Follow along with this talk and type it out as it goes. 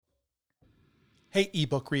Hey,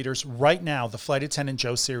 ebook readers, right now, the Flight Attendant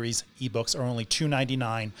Joe series ebooks are only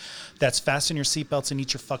 $2.99. That's fasten your seatbelts and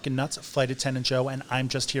eat your fucking nuts, Flight Attendant Joe, and I'm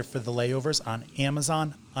just here for the layovers on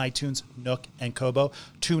Amazon, iTunes, Nook, and Kobo,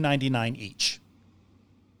 $2.99 each.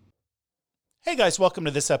 Hey guys, welcome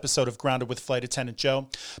to this episode of Grounded with Flight Attendant Joe.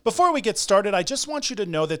 Before we get started, I just want you to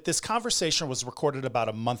know that this conversation was recorded about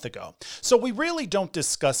a month ago. So we really don't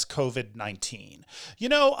discuss COVID-19. You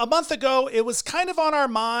know, a month ago, it was kind of on our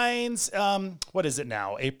minds. What is it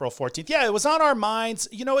now? April 14th. Yeah, it was on our minds.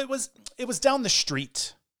 You know, it was down the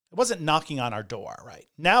street. It wasn't knocking on our door, right?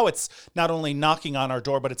 Now it's not only knocking on our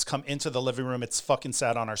door, but it's come into the living room. It's fucking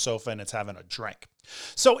sat on our sofa and it's having a drink.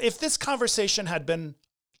 So if this conversation had been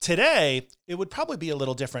today, it would probably be a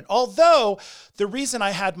little different. Although the reason I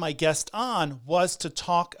had my guest on was to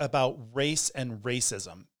talk about race and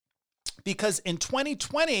racism. Because in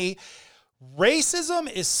 2020,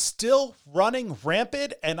 racism is still running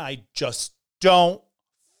rampant and I just don't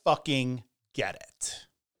fucking get it.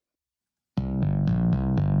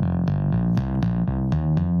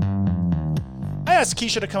 I asked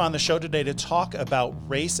Keisha to come on the show today to talk about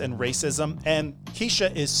race and racism, and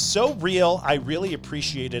Keisha is so real. I really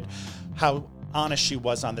appreciated how honest she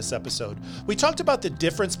was on this episode. We talked about the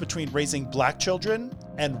difference between raising black children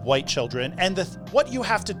and white children, and what you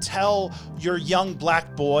have to tell your young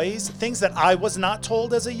black boys, things that I was not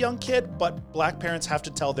told as a young kid, but black parents have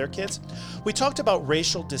to tell their kids. We talked about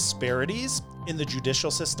racial disparities in the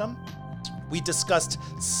judicial system. We discussed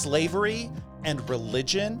slavery and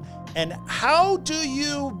religion. And how do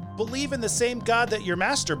you believe in the same God that your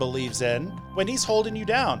master believes in when he's holding you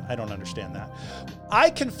down? I don't understand that. I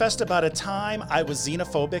confessed about a time I was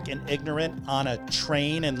xenophobic and ignorant on a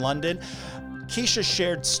train in London. Keisha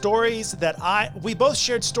shared stories we both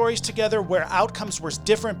shared stories together where outcomes were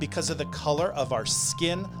different because of the color of our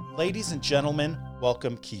skin. Ladies and gentlemen,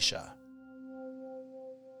 welcome Keisha.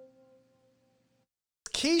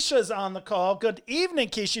 Keisha's on the call. Good evening,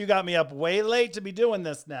 Keisha. You got me up way late to be doing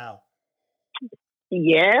this now.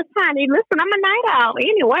 Yes, honey. Listen, I'm a night owl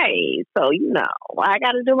anyway, so you know I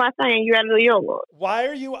got to do my thing. You got to do yours. Why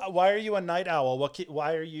are you a night owl?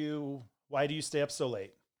 Why do you stay up so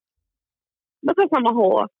late? Because I'm a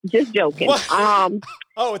whore. Just joking.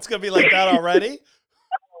 Oh, it's gonna be like that already.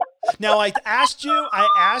 Now I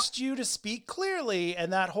asked you to speak clearly,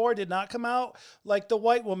 and that whore did not come out like the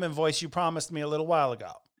white woman voice you promised me a little while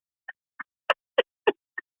ago.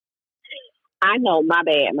 I know, my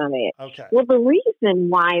bad. Okay. Well, the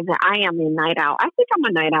reason why that I am a night owl, I think I'm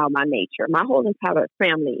a night owl by nature. My whole entire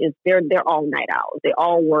family they're all night owls. They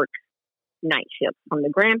all work night shifts, from the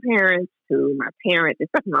grandparents to my parents,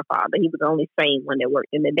 except for my father. He was only sane when they worked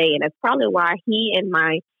in the day, and that's probably why he and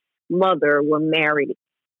my mother were married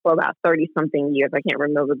for about 30-something years. I can't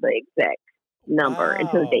remember the exact number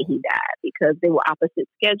until the day he died, because they were opposite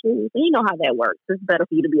schedules. And you know how that works. It's better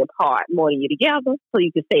for you to be apart more than you together, so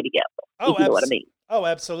you can stay together. Oh, you know what I mean? Oh,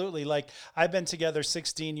 absolutely. Like, I've been together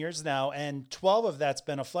 16 years now, and 12 of that's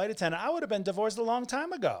been a flight attendant. I would have been divorced a long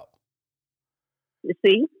time ago. You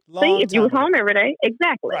see? If you was home every day.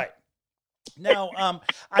 Exactly. Right. Now,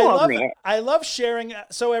 I love sharing.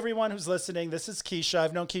 So everyone who's listening, this is Keisha.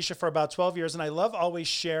 I've known Keisha for about 12 years, and I love always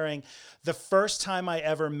sharing the first time I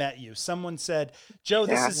ever met you. Someone said, Joe,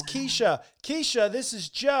 this is Keisha. Keisha, this is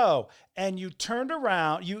Joe. And you turned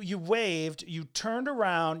around, you waved, you turned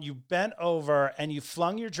around, you bent over, and you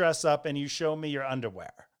flung your dress up, and you showed me your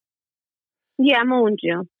underwear. Yeah, I'm on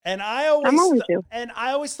you. And I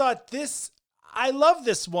always thought I love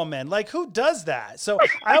this woman. Like, who does that? So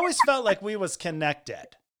I always felt like we was connected.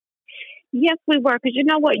 Yes, we were. Because you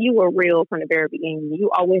know what? You were real from the very beginning.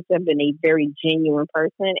 You always have been a very genuine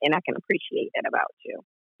person, and I can appreciate that about you.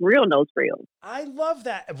 Real knows real. I love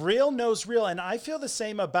that. Real knows real. And I feel the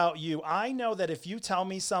same about you. I know that if you tell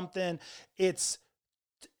me something, it's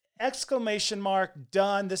exclamation mark,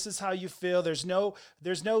 done. This is how you feel. There's no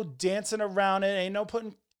dancing around it. Ain't no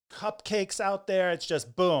putting cupcakes out there. It's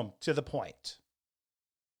just boom, to the point.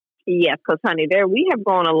 Yes, because honey, we have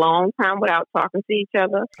gone a long time without talking to each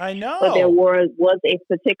other. I know. But there was a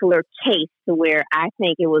particular case to where I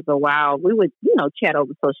think it was a while. We would, chat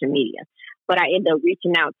over social media. But I ended up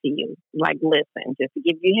reaching out to you. Like, listen, just to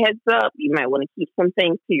give you a heads up, you might want to keep some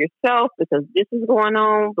things to yourself because this is going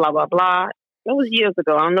on, blah, blah, blah. That was years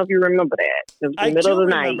ago. I don't know if you remember that. It was the middle of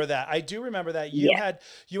the night. I do remember that. You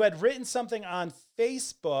had written something on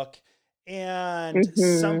Facebook, and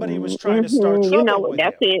somebody was trying to start trouble with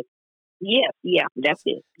that's you. It. Yes, yeah, that's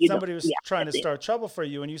it. Somebody was trying to start trouble for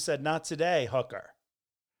you, and you said, "Not today, hooker."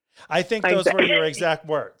 I think those were your exact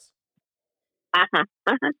words.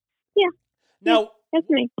 Yeah. Now, that's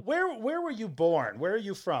me. Where were you born? Where are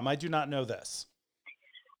you from? I do not know this.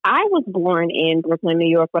 I was born in Brooklyn, New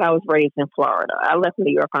York, but I was raised in Florida. I left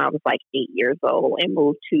New York when I was like 8 years old and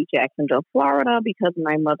moved to Jacksonville, Florida, because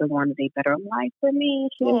my mother wanted a better life for me.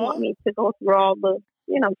 She didn't want me to go through all the,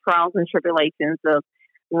 trials and tribulations of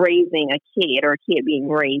raising a kid or a kid being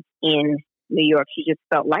raised in New York. She just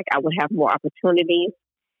felt like I would have more opportunities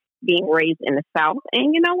being raised in the South.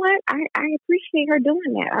 And you know what? I appreciate her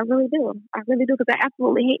doing that. I really do. I really do, because I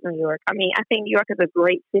absolutely hate New York. I mean, I think New York is a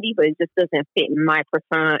great city, but it just doesn't fit my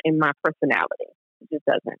persona and my personality. It just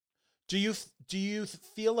doesn't. Do you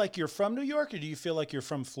feel like you're from New York, or do you feel like you're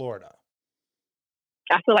from Florida?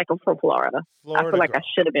 I feel like I'm from Florida. I feel like girl. I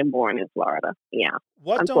should have been born in Florida. Yeah.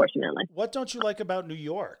 Unfortunately. What don't you like about New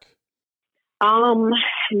York?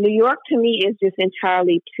 New York to me is just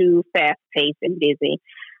entirely too fast paced and busy.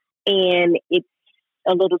 And it's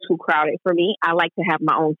a little too crowded for me. I like to have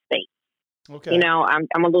my own space. Okay.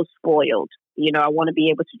 I'm a little spoiled. I want to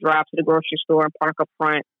be able to drive to the grocery store and park up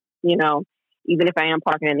front, even if I am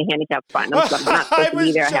parking in the handicap spot. And I'm not supposed to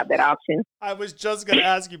be there. I have that option. I was just going to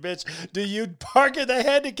ask you, bitch, do you park in the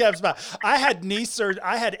handicap spot? I had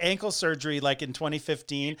ankle surgery like in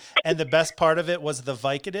 2015. And the best part of it was the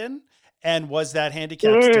Vicodin. And was that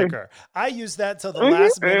handicap sticker. I used that till the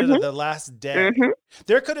last minute of the last day.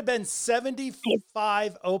 There could have been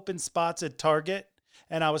 75 open spots at Target,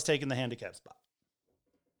 and I was taking the handicap spot.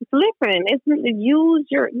 Listen, use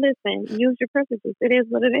your privileges. It is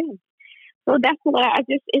what it is. So that's what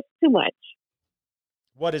it's too much.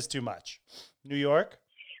 What is too much? New York?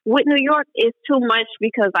 With New York, it's too much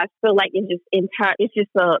because I feel like it's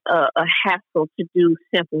just a hassle to do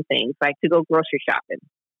simple things, like to go grocery shopping.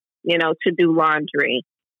 To do laundry,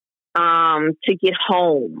 to get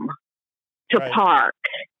home, to park.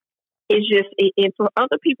 It's just, for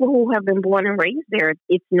other people who have been born and raised there,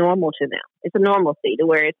 it's normal to them. It's a normalcy to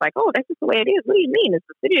where it's like, oh, that's just the way it is. What do you mean? It's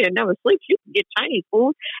a city that never sleeps. You can get Chinese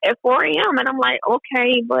food at 4 a.m. And I'm like,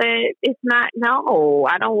 okay, but it's not, no,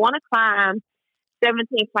 I don't want to climb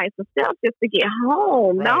 17 flights of steps just to get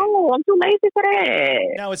home. Right. No, I'm too lazy for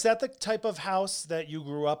that. Now, is that the type of house that you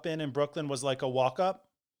grew up in Brooklyn, was like a walk-up?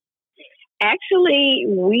 Actually,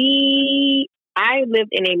 I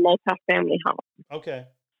lived in a multi-family home. Okay.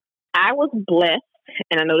 I was blessed,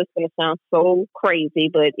 and I know this is going to sound so crazy,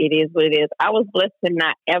 but it is what it is. I was blessed to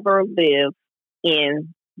not ever live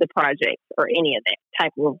in the projects or any of that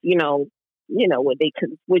type of, when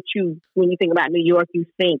you think about New York, you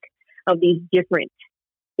think of these different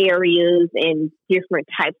areas and different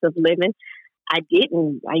types of living. I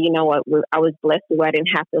didn't. I was blessed where I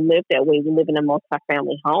didn't have to live that way. We live in a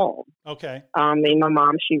multi-family home. Okay. And my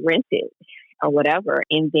mom, she rented or whatever.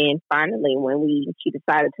 And then finally, when she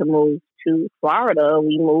decided to move to Florida,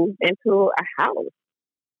 we moved into a house.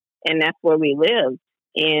 And that's where we lived.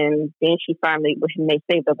 And then she finally, when they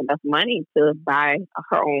saved up enough money to buy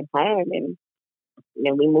her own home, and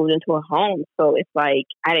then we moved into a home. So it's like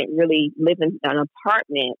I didn't really live in an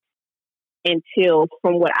apartment until,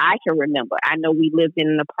 from what I can remember. I know we lived in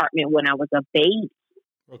an apartment when I was a baby,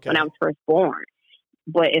 when I was first born.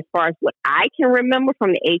 But as far as what I can remember,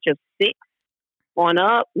 from the age of 6 on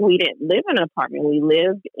up, we didn't live in an apartment. We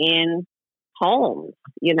lived in homes,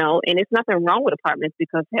 and it's nothing wrong with apartments,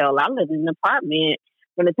 because hell, I lived in an apartment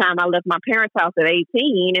from the time I left my parents' house at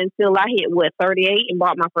 18 until I hit 38 and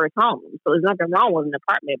bought my first home. So there's nothing wrong with an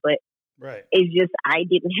apartment, but it's just I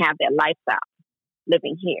didn't have that lifestyle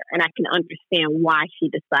living here. And I can understand why she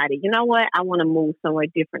decided, you know what, I want to move somewhere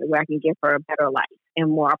different where I can give her a better life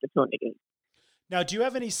and more opportunities. Now, do you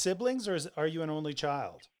have any siblings, or are you an only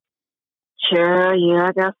child? Sure, yeah,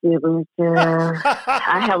 I got siblings.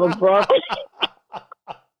 I have a brother.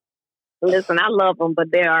 Listen, I love them,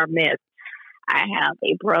 but they are a mess. I have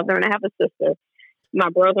a brother and I have a sister. My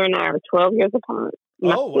brother and I are 12 years apart.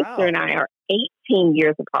 My sister and I are 18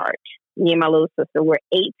 years apart. Me and my little sister, we're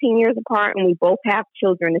 18 years apart, and we both have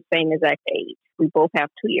children the same exact age. We both have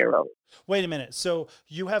 2-year-olds. Wait a minute. So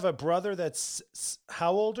you have a brother that's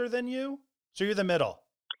how older than you? So you're the middle.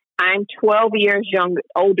 I'm 12 years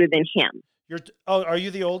older than him. Are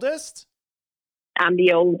you the oldest? I'm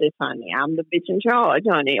the oldest, honey. I'm the bitch in charge,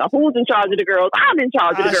 honey. Who's in charge of the girls? I'm in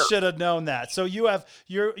charge of the girls. I should have known that. So you have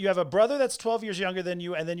a brother that's 12 years younger than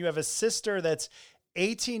you, and then you have a sister that's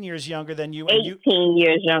 18 years younger than you. 18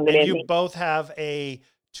 years younger than me. And you both have a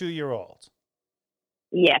 2-year-old.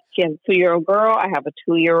 Yes, she has a 2-year-old girl. I have a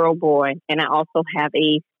 2-year-old boy, and I also have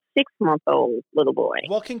a 6-month-old little boy.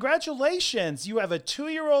 Well, congratulations. You have a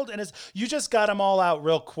 2-year-old, and you just got them all out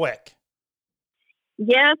real quick.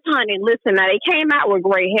 Yes, honey. Listen, now they came out with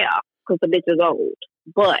gray hair because the bitch is old,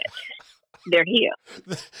 but they're here.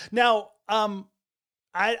 Now,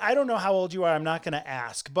 I don't know how old you are. I'm not going to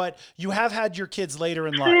ask, but you have had your kids later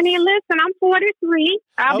in life. Honey, listen, I'm 43.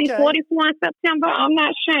 I'll be Okay. 44 in September. I'm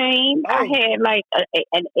not ashamed. I Oh, had like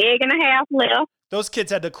an egg and a half left, those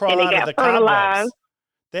kids had to and crawl they out of got the fertilized. cobwebs.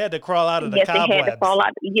 They had to crawl out of the Yes, they had to cobwebs. fall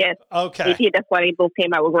out. Yes, they Okay. did. That's why they both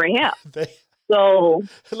came out with gray hair. They, So,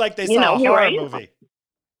 like they saw a here I horror am. movie.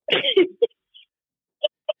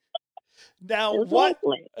 Now, what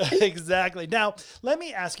Exactly. exactly? Now, let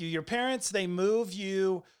me ask you, your parents, they moved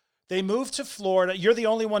to Florida. You're the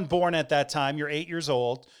only one born at that time. You're 8 years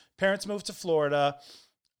old. Parents moved to Florida.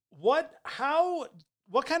 What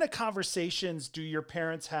kind of conversations do your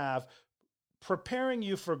parents have preparing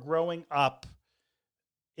you for growing up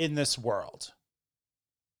in this world?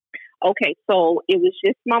 Okay, so it was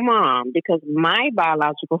just my mom because my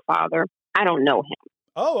biological father, I don't know him.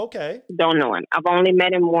 Oh, okay. Don't know him. I've only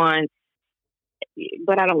met him once,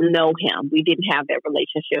 but I don't know him. We didn't have that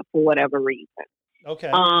relationship for whatever reason.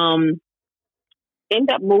 Okay.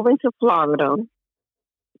 End up moving to Florida,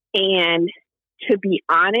 and to be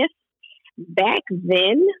honest, back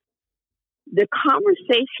then, the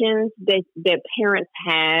conversations that parents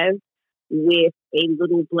have with a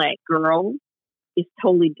little black girl is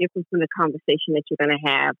totally different from the conversation that you're going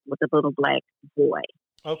to have with a little black boy.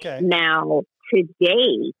 Okay. Now,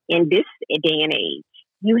 today, in this day and age,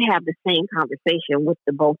 you have the same conversation with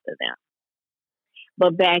the both of them.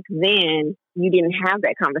 But back then, you didn't have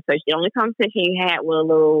that conversation. The only conversation you had with a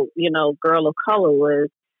little, girl of color was,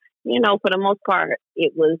 for the most part,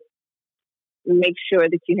 it was make sure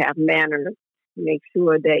that you have manners, make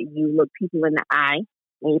sure that you look people in the eye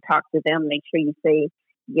when you talk to them, make sure you say,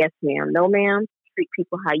 yes, ma'am, no, ma'am, treat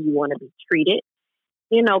people how you want to be treated.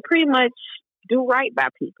 Pretty much do right by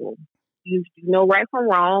people. You know right from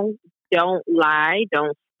wrong. Don't lie,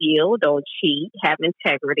 don't steal, don't cheat, have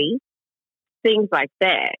integrity, things like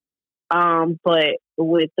that. But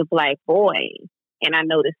with the black boy, and I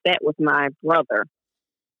noticed that with my brother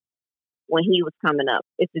when he was coming up,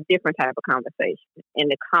 it's a different type of conversation.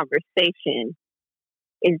 And the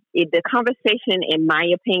conversation, in my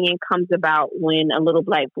opinion, comes about when a little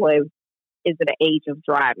black boy is at the age of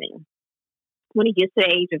driving. When he gets to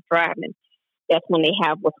the age of driving, that's when they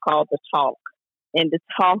have what's called the talk. And the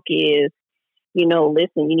talk is,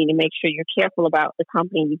 listen, you need to make sure you're careful about the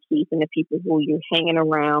company you keep and the people who you're hanging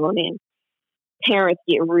around. And parents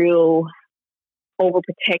get real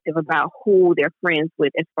overprotective about who they're friends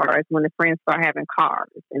with, as far as when the friends start having cars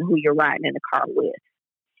and who you're riding in the car with.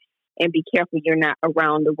 And be careful you're not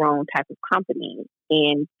around the wrong type of company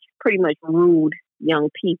and pretty much rude young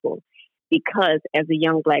people. Because as a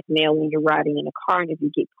young black male, when you're riding in a car and if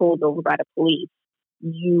you get pulled over by the police,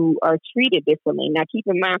 you are treated differently. Now, keep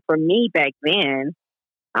in mind, for me back then,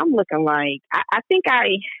 I'm looking like, I think I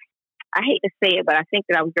hate to say it, but I think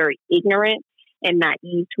that I was very ignorant and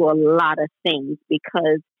naive to a lot of things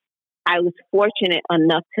because I was fortunate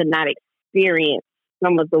enough to not experience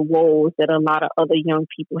some of the woes that a lot of other young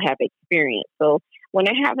people have experienced. So when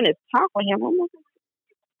they're having this talk with him, I'm like,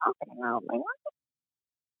 talking about? Like, what?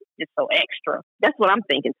 It's so extra. That's what I'm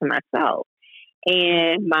thinking to myself.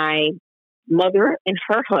 And my mother and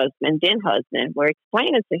her husband, then husband, were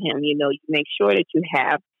explaining to him, you make sure that you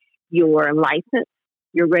have your license,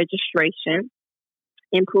 your registration,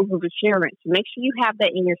 and proof of insurance. Make sure you have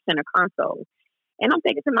that in your center console. And I'm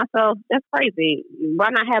thinking to myself, that's crazy. Why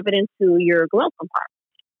not have it into your glove compartment?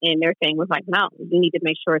 And their thing was like, no, you need to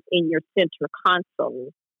make sure it's in your center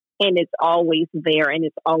console. And it's always there and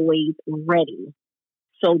it's always ready.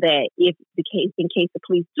 So that in case the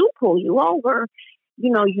police do pull you over,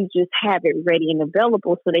 you just have it ready and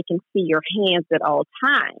available so they can see your hands at all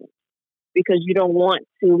times. Because you don't want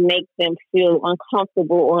to make them feel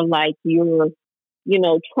uncomfortable or like you're,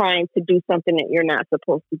 trying to do something that you're not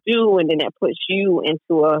supposed to do. And then that puts you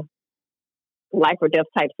into a life or death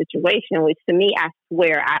type situation, which to me, I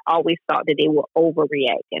swear, I always thought that they were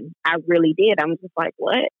overreacting. I really did. I'm just like,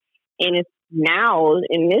 what? And it's now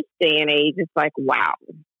in this day and age, it's like, wow.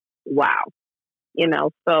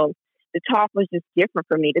 So the talk was just different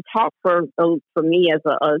for me. The talk for me as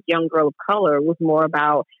a young girl of color was more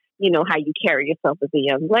about, how you carry yourself as a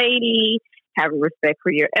young lady, having respect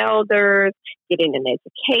for your elders, getting an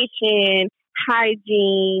education,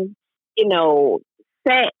 hygiene,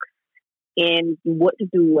 sex, and what to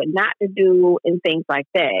do, what not to do, and things like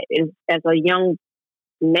that. As a young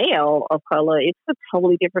male of color, it's a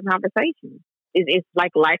totally different conversation. It's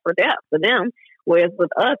like life or death for them. Whereas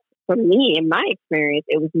with us, for me, in my experience,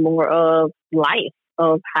 it was more of life,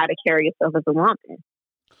 of how to carry yourself as a woman.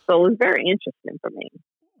 So it was very interesting for me.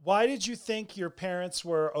 Why did you think your parents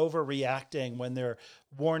were overreacting when they're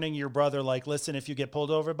warning your brother, like, listen, if you get pulled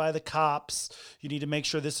over by the cops, you need to make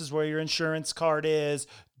sure this is where your insurance card is.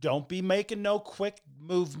 Don't be making no quick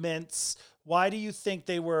movements. Why do you think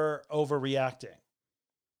they were overreacting?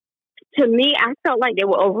 To me, I felt like they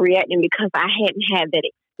were overreacting because I hadn't had that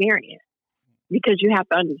experience. Because you have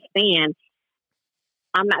to understand,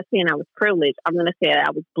 I'm not saying I was privileged. I'm going to say that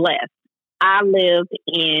I was blessed. I lived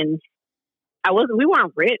in, we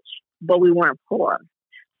weren't rich, but we weren't poor.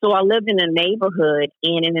 So I lived in a neighborhood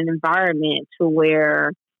and in an environment to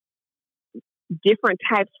where different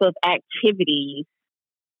types of activities,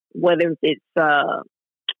 whether it's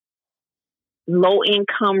low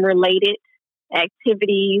income related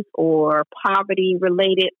activities or poverty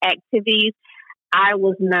related activities, I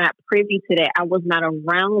was not privy to that. I was not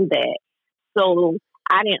around that. So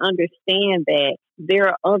I didn't understand that there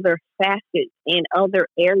are other facets in other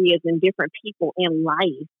areas and different people in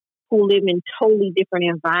life who live in totally different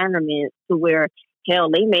environments to where, hell,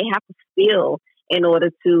 they may have to steal in order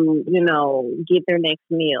to, get their next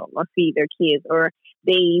meal or feed their kids. Or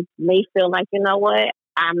they may feel like, you know what,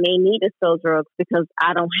 I may need to sell drugs because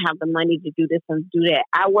I don't have the money to do this and do that.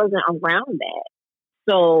 I wasn't around that.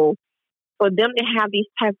 So for them to have these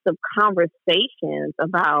types of conversations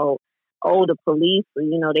about, the police,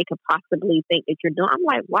 they could possibly think that you're doing. I'm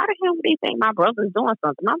like, why the hell would they think my brother's doing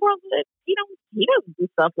something? My brother, he doesn't do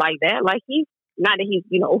stuff like that. Like he's not that he's,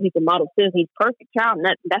 he's a model citizen, he's a perfect child.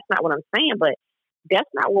 That's not what I'm saying, but that's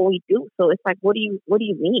not what we do. So it's like, what do you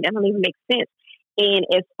mean? That don't even make sense. And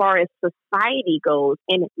as far as society goes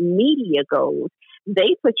and media goes,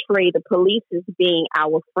 they portray the police as being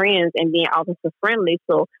our friends and being officer friendly.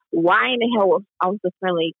 So why in the hell would officer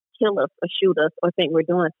friendly kill us or shoot us or think we're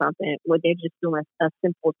doing something when they're just doing a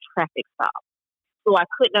simple traffic stop? So I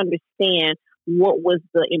couldn't understand what was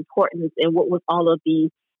the importance and what was all of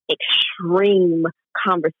the extreme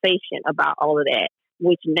conversation about all of that,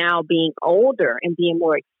 which now being older and being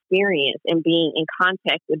more experienced and being in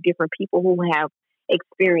contact with different people who have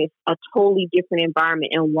experienced a totally different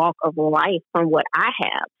environment and walk of life from what I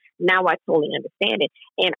have. Now I totally understand it.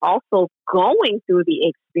 And also going through the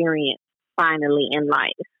experience finally in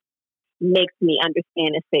life makes me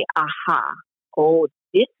understand and say, aha, oh,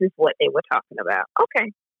 this is what they were talking about.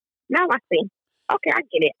 Okay, now I see. Okay, I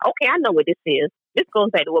get it. Okay, I know what this is. This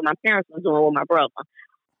goes back to what my parents were doing with my brother.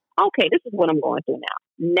 Okay, this is what I'm going through now.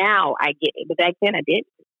 Now I get it. But back then I didn't.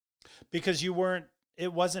 Because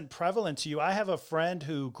it wasn't prevalent to you. I have a friend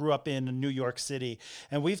who grew up in New York City,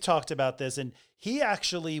 and we've talked about this, and he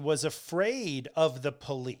actually was afraid of the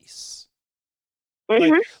police.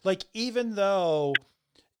 Mm-hmm. Like even though,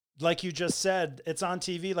 like you just said, it's on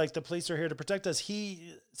TV, like the police are here to protect us.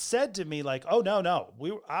 He said to me like, oh, no,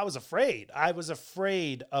 I was afraid. I was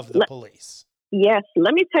afraid of the police. Yes.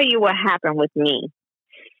 Let me tell you what happened with me.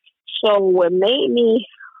 So what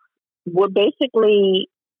basically,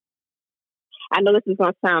 I know this is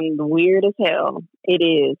going to sound weird as hell. It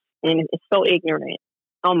is. And it's so ignorant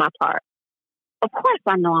on my part. Of course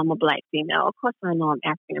I know I'm a Black female. Of course I know I'm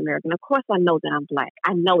African American. Of course I know that I'm Black.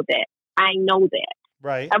 I know that.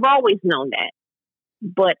 Right. I've always known that.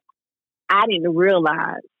 But I didn't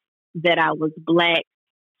realize that I was Black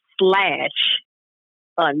 /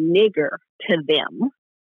 a nigger to them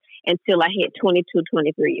until I hit 22,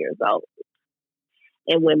 23 years old.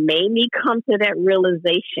 And what made me come to that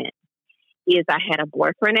realization is I had a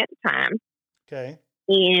boyfriend at the time. Okay.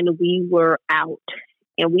 And we were out.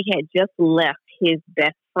 And we had just left his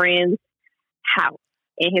best friend's house.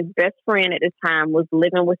 And his best friend at the time was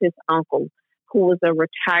living with his uncle, who was a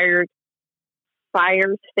retired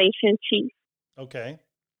fire station chief. Okay.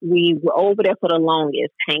 We were over there for the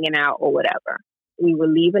longest, hanging out or whatever. We were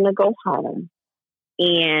leaving to go home.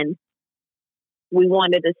 And we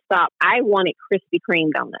wanted to stop. I wanted Krispy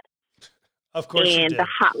Kreme donuts. Of course you did. And the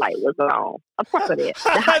hot light was on. Of course it is.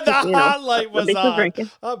 The hot light was on. Drinking.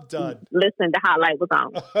 I'm done. Listen, the hot light was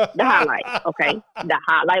on. The hot light, okay? The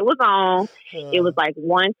hot light was on. It was like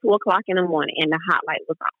 1, 2 o'clock in the morning, and the hot light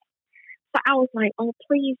was on. So I was like, oh,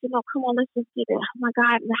 please, come on, let's just get it. Oh, my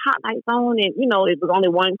God, the hot light's on. And, it was only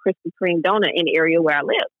one Krispy Kreme donut in the area where I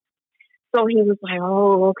live. So he was like,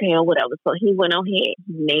 oh, okay, or whatever. So he went on ahead,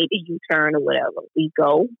 made a U-turn or whatever. We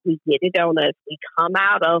go, we get the donuts, we come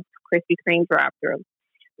out of Krispy Kreme drive-thru.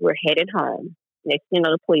 We're headed home. Next thing you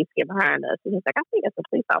know, the police get behind us. And he's like, I think that's a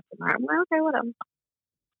police officer behind. I'm like, okay, whatever.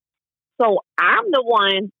 So I'm the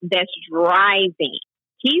one that's driving.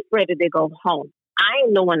 He's ready to go home. I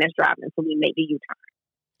am the one that's driving, so we make the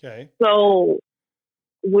U-turn. Okay. So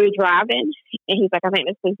we're driving, and he's like, I think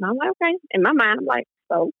that's police. And I'm like, okay. In my mind, I'm like,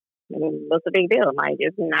 so what's the big deal? Like,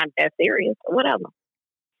 it's not that serious or whatever.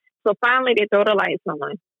 So finally, they throw the lights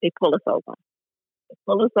on. They pull us over. They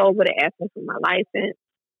pull us over. They ask me for my license,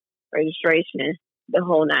 registration, the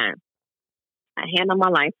whole nine. I hand them my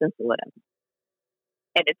license or whatever.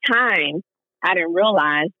 At the time, I didn't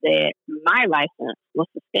realize that my license was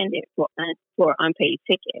suspended for unpaid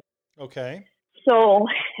ticket. Okay. So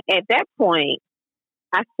at that point,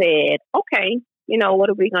 I said, okay, what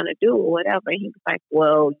are we going to do or whatever? And he was like,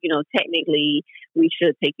 well, technically we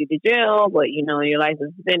should take you to jail, but, your license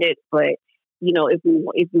is suspended. But, if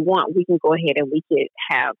we want, we can go ahead and we could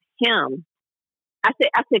have him. I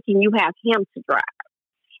said, can you have him to drive?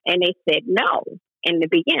 And they said no in the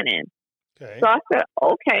beginning. Okay. So I said,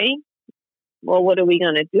 okay, well, what are we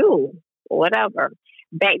going to do? Or whatever.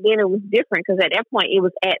 Back then it was different because at that point it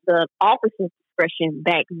was at the officer's discretion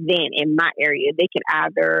back then in my area. They could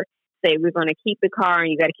either say we're going to keep the car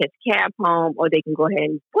and you got to catch a cab home, or they can go ahead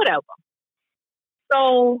and whatever.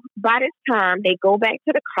 So by this time they go back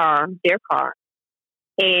to the car, their car,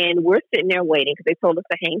 and we're sitting there waiting because they told us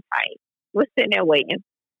to hang tight. We're sitting there waiting,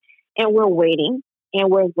 and we're waiting, and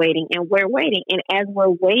we're waiting, and we're waiting. And as we're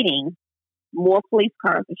waiting, more police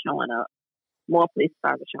cars are showing up. More police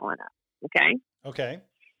cars are showing up. Okay? Okay.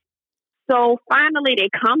 So finally, they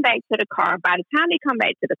come back to the car. By the time they come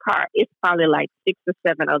back to the car, it's probably like 6 or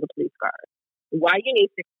 7 other police cars. Why you need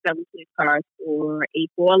 6 or 7 police cars for a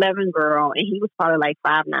 4'11" girl? And he was probably like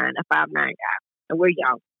 5'9", a 5'9" guy. And we're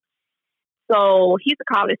young. So he's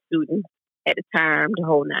a college student at the time, the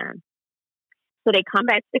whole nine. So they come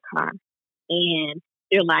back to the car, and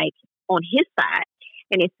they're like on his side.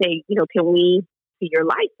 And they say, can we see your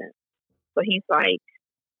license? So he's like,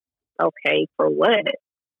 okay, for what?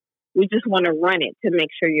 We just want to run it to make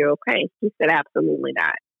sure you're okay. He said, absolutely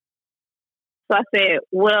not. So I said,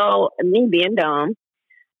 well, me being dumb,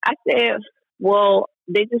 I said, well,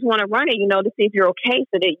 they just want to run it, to see if you're okay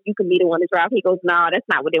so that you can be the one to drive. He goes, no, that's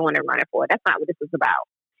not what they want to run it for. That's not what this is about.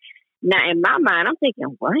 Now, in my mind, I'm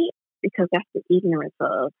thinking, what? Because that's the ignorance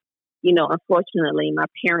of, unfortunately, my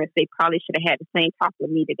parents, they probably should have had the same talk with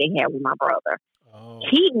me that they had with my brother. Oh.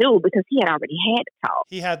 He knew because he had already had the talk.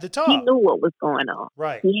 He had the talk. He knew what was going on.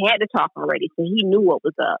 Right. He had the talk already, so he knew what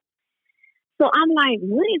was up. So I'm like,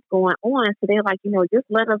 what is going on? So they're like, just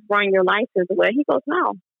let us run your license away. He goes,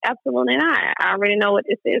 no, absolutely not. I already know what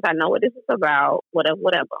this is. I know what this is about,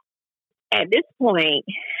 whatever. At this point,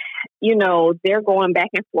 they're going back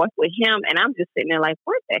and forth with him, and I'm just sitting there like,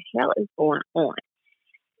 what the hell is going on?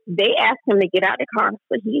 They asked him to get out of the car,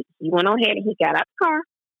 so he went on ahead and he got out the car.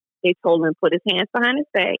 They told him to put his hands behind his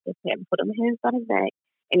back. They had him put his hands behind his back,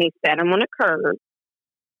 and they sat him on the curb.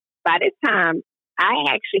 By this time, I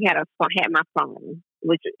actually had my phone,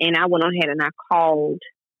 and I went on ahead and I called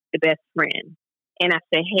the best friend, and I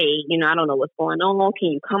said, hey, I don't know what's going on.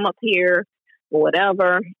 Can you come up here or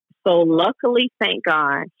whatever? So luckily, thank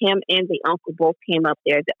God, him and the uncle both came up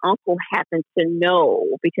there. The uncle happened to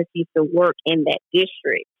know because he used to work in that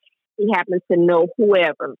district. He happened to know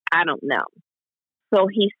whoever. I don't know. So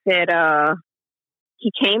he said,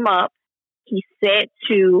 he came up. He said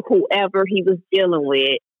to whoever he was dealing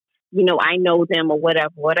with, I know them or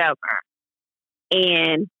whatever.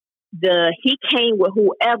 And he came with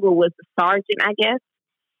whoever was the sergeant, I guess.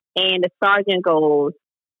 And the sergeant goes,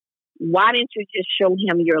 why didn't you just show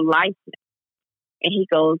him your license? And he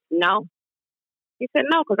goes, no. He said,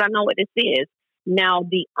 no, because I know what this is. Now,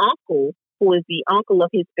 the uncle, who is the uncle of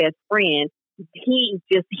his best friend, he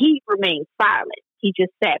remained silent. He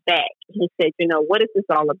just sat back. He said, what is this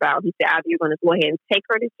all about? He said, either you're going to go ahead and take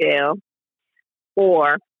her to jail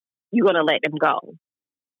or you're going to let them go.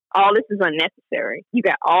 All this is unnecessary. You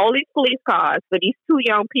got all these police cars for these 2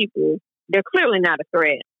 young people. They're clearly not a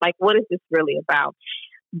threat. Like, what is this really about?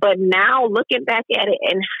 But now looking back at it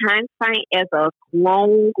in hindsight as a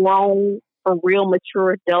grown, for real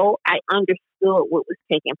mature adult, I understood what was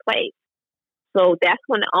taking place. So that's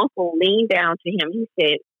when the uncle leaned down to him. He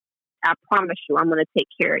said, I promise you, I'm going to take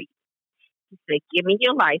care of you. He said, give me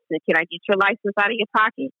your license. Can I get your license out of your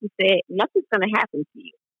pocket? He said, nothing's going to happen to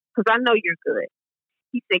you because I know you're good.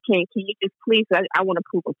 He said, can you just please, I want to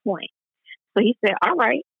prove a point. So he said, all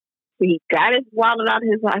right. So he got his wallet out of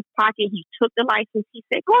his pocket. He took the license. He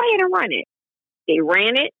said, go ahead and run it. They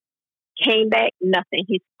ran it, came back, nothing.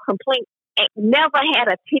 He's complete, never had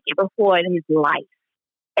a ticket before in his life,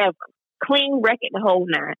 ever. Clean record, the whole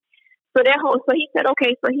nine. So he said,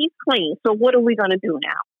 okay, so he's clean. So what are we going to do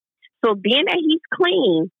now? So being that he's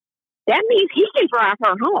clean, that means he can drive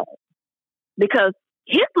her home because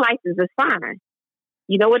his license is fine.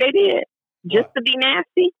 You know what they did? Just to be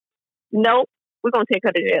nasty? Nope. We're going to take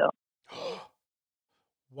her to jail.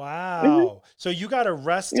 Wow. Mm-hmm. So you got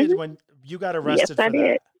arrested when you got arrested yes, for I did.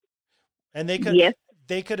 that. And they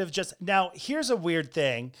they could have just, now here's a weird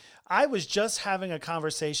thing. I was just having a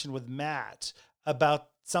conversation with Matt about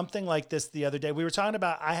something like this the other day. We were talking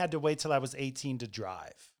about, I had to wait till I was 18 to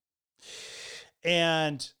drive.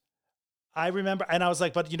 And I remember, and I was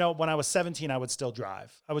like, but you know, when I was 17, I would still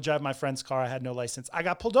drive. I would drive my friend's car. I had no license. I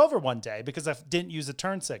got pulled over one day because I didn't use a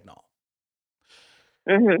turn signal.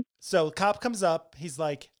 Mm-hmm. So the cop comes up. He's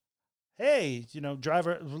like, hey, you know,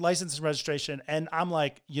 driver license and registration. And I'm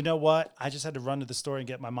like, you know what? I just had to run to the store and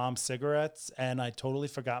get my mom cigarettes. And I totally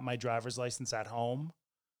forgot my driver's license at home.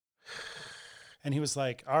 And he was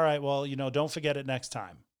like, all right, well, you know, don't forget it next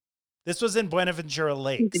time. This was in Buenaventura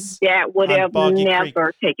Lakes. That would have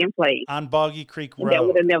never taken place. On Boggy Creek Road. That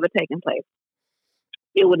would have never taken place.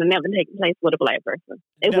 It would have never taken place with a black person.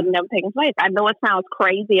 It would have never taken place. I know it sounds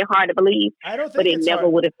crazy and hard to believe, but it never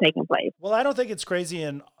would have taken place. Well, I don't think it's crazy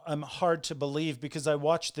and hard to believe because I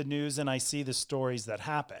watch the news and I see the stories that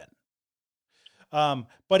happen.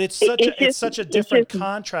 But it's such a different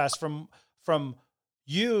contrast from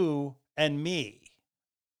you and me.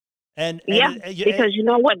 And because you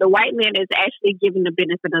know what? The white man is actually giving the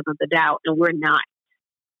benefit of the doubt, and we're not.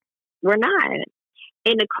 We're not.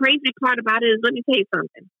 And the crazy part about it is, let me tell you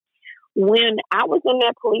something. When I was in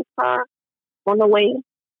that police car on the way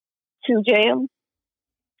to jail,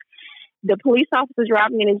 the police officer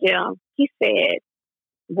driving me to jail, he said,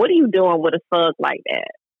 what are you doing with a thug like that?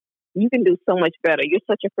 You can do so much better. You're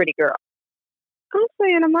such a pretty girl. I'm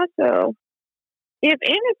saying to myself, if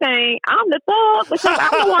anything, I'm the thug because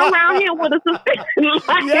I'm the one around here with a suspicion.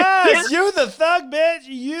 Yes, you the thug, bitch.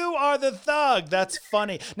 You are the thug. That's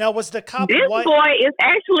funny. Now, was the cop white? This boy is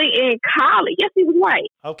actually in college. Yes, he was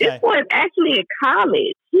white. Okay. This boy is actually in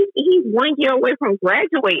college. He's 1 year away from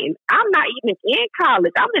graduating. I'm not even in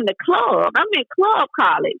college. I'm in the club. I'm in club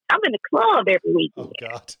college. I'm in the club every weekend. Oh,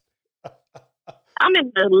 God. I'm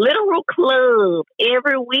in the literal club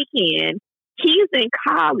every weekend. He's in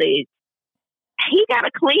college. He got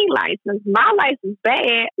a clean license. My license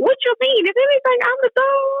bad. What you mean? If anything, I'm the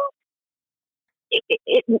dog.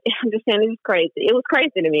 I'm just saying, it was crazy. It was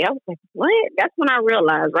crazy to me. I was like, what? That's when I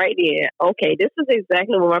realized right there, okay, this is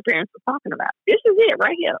exactly what my parents were talking about. This is it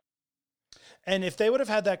right here. And if they would have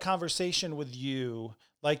had that conversation with you,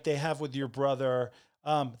 like they have with your brother,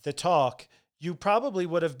 the talk, you probably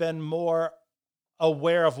would have been more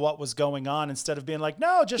aware of what was going on instead of being like,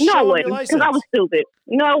 no, just show them your license. Because I was stupid.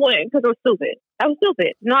 No, I wouldn't, because I was stupid. I was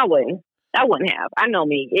stupid. No, I wouldn't. I wouldn't have. I know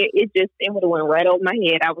me. It would have went right over my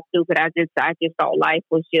head. I was stupid. I just thought life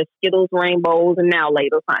was just Skittles, rainbows, and now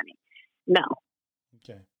ladles, honey. No.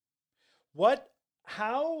 Okay.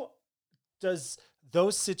 How does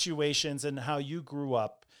those situations and how you grew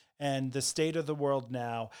up and the state of the world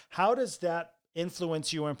now, how does that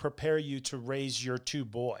influence you and prepare you to raise your two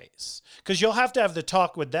boys? Because you'll have to have the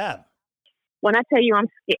talk with them. When I tell you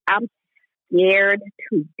I'm scared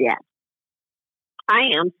to death.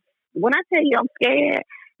 I am. When I tell you I'm scared,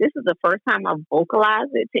 this is the first time I've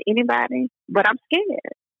vocalized it to anybody, but I'm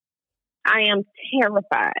scared. I am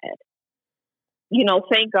terrified. You know,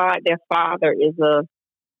 thank God their father is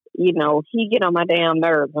he get on my damn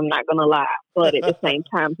nerves, I'm not going to lie. But at the same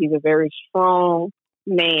time, he's a very strong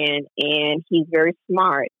man, and he's very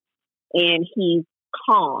smart, and he's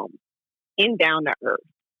calm and down to earth.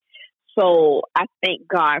 So I thank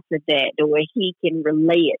God for that, the way he can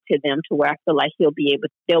relay it to them to where I feel like they'll be able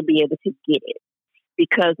to get it.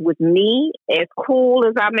 Because with me, as cool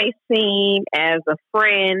as I may seem as a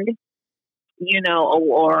friend,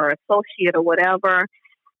 or associate or whatever,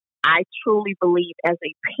 I truly believe as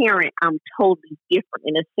a parent, I'm totally different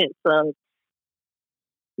in a sense of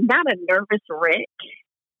not a nervous wreck,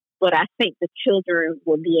 but I think the children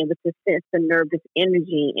will be able to sense the nervous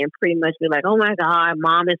energy and pretty much be like, oh my God,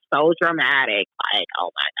 mom is so dramatic. Like,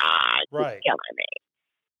 oh my God, right. She's killing me.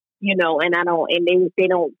 And they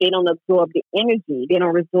don't absorb the energy. They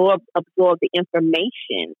don't absorb the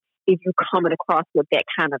information if you're coming across with that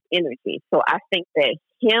kind of energy. So I think that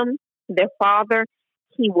their father,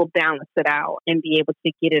 he will balance it out and be able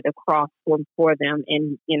to get it across for them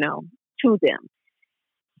and, to them.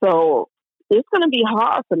 So it's going to be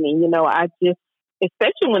hard for me. I just,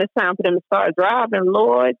 especially when it's time for them to start driving,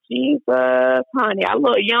 Lord Jesus, honey, I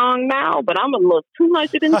look young now, but I'm a little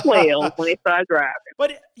 212 when they start driving.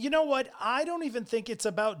 But you know what? I don't even think it's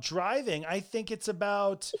about driving. I think it's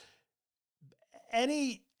about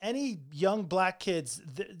any young black kids.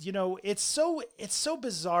 It's so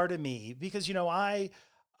bizarre to me because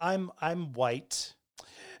I'm white.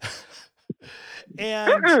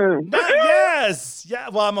 And well,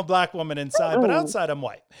 I'm a black woman inside, but outside I'm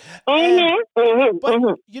white.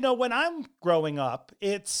 But when I'm growing up,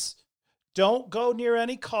 it's don't go near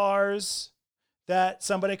any cars, that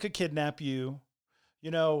somebody could kidnap you,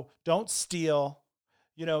 don't steal,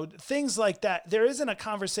 things like that. There isn't a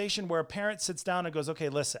conversation where a parent sits down and goes, okay,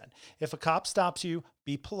 listen, if a cop stops you,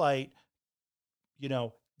 be polite,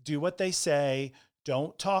 do what they say,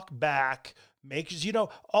 don't talk back.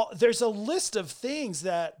 There's a list of things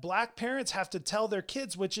that Black parents have to tell their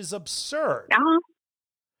kids, which is absurd. Uh-huh.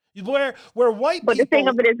 Where white But people, the thing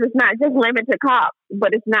of it is, it's not just limited to cops.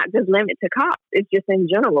 But it's not just limited to cops. It's just in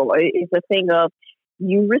general. It's a thing of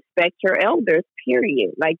you respect your elders.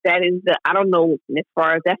 Period. Like that is I don't know as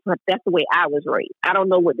far as that's the way I was raised. I don't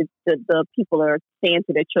know what the people are saying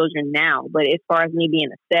to their children now. But as far as me being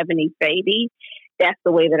a 70s baby, that's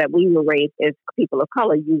the way that we were raised as people of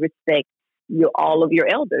color. You respect all of your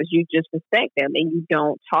elders. You just respect them, and you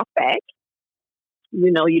don't talk back.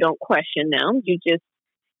 You don't question them. You just,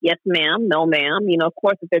 yes, ma'am, no, ma'am. Of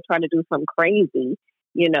course, if they're trying to do something crazy,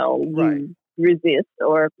 right, you resist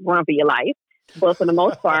or run for your life. But for the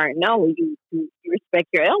most part, no, you respect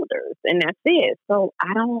your elders, and that's it. So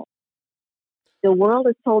the world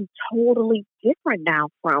is so totally different now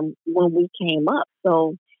from when we came up.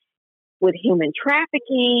 So with human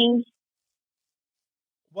trafficking.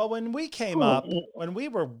 Well, when we came up, when we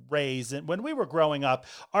were raised and when we were growing up,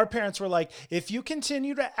 our parents were like, if you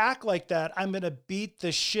continue to act like that, I'm going to beat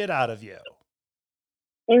the shit out of you.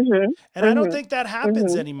 Mm-hmm. And I don't think that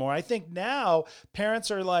happens anymore. I think now parents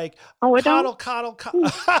are like, coddle.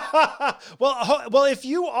 Well, if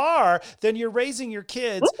you are, then you're raising your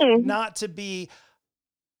kids not to be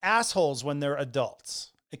assholes when they're adults.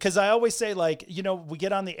 Because I always say, like, we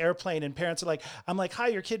get on the airplane and parents are like, I'm like, hi,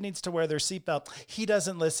 your kid needs to wear their seatbelt. He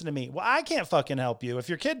doesn't listen to me. Well, I can't fucking help you. If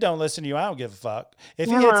your kid don't listen to you, I don't give a fuck. If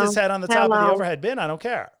he hits his head on the top of the overhead bin, I don't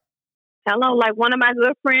care. Hello, like one of my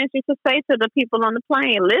good friends used to say to the people on the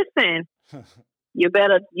plane, listen, you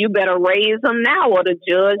better raise them now or the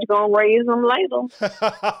judge gonna raise them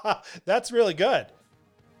later. That's really good.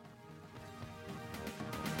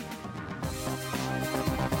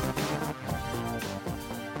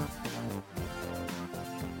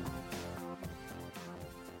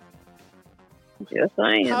 Just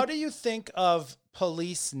saying. How do you think of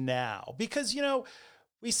police now? Because,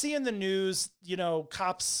 we see in the news,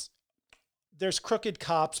 cops, there's crooked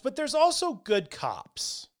cops, but there's also good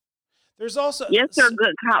cops. There's also, yes, there are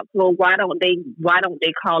good cops. Well, why don't they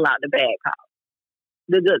call out the bad cops,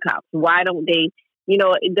 the good cops? Why don't they,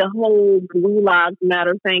 the whole Blue Lives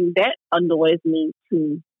Matter thing, that annoys me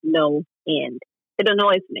to no end. It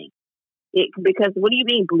annoys me. Because what do you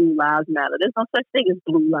mean Blue Lives Matter? There's no such thing as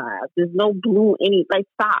blue lives. There's no blue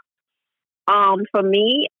stop. For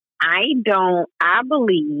me, I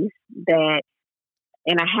believe that,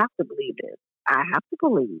 and I have to believe this. I have to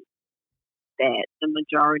believe that the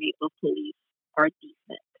majority of police are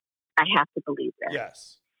decent. I have to believe that.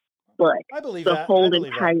 Yes. But I believe the whole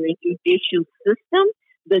entire judicial system,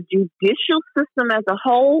 the judicial system as a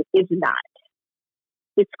whole is not.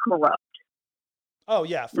 It's corrupt. Oh,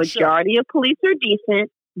 yeah, for Majority of police are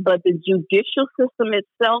decent, but the judicial system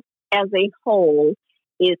itself as a whole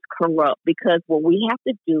is corrupt, because what we have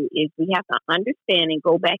to do is we have to understand and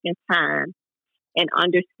go back in time and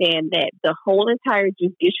understand that the whole entire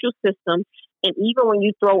judicial system, and even when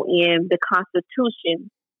you throw in the Constitution,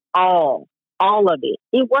 all of it,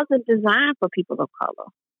 it wasn't designed for people of color.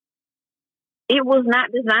 It was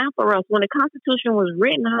not designed for us. When the Constitution was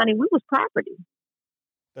written, honey, we was property.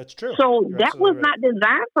 That's true. So that was not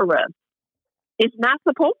designed for us. It's not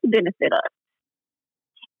supposed to benefit us.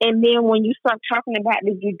 And then when you start talking about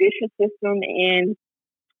the judicial system and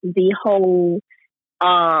the whole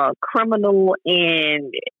criminal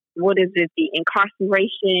and the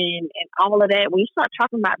incarceration and all of that, when you start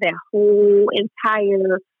talking about that whole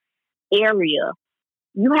entire area,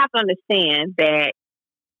 you have to understand that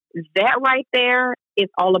right there is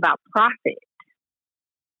all about profit.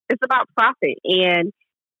 It's about profit. And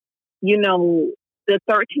the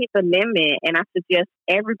 13th Amendment, and I suggest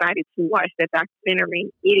everybody to watch that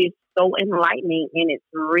documentary. It is so enlightening and it's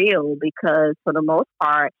real, because for the most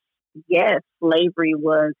part, yes, slavery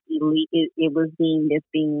was it was deemed as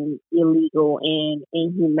being illegal and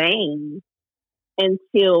inhumane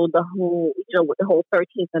until the whole, with the whole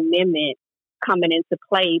 13th Amendment coming into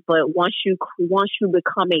play. But once you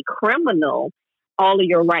become a criminal, all of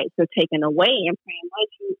your rights are taken away, and pretty much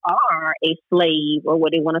you are a slave, or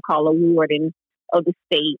what they want to call a warden of the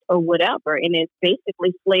state or whatever. And it's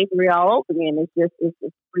basically slavery all over again. It's just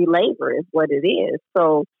free labor is what it is.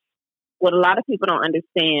 So what a lot of people don't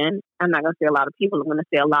understand, I'm not going to say a lot of people, I'm going to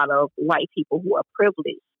say a lot of white people who are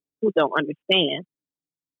privileged, who don't understand.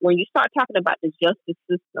 When you start talking about the justice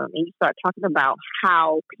system and you start talking about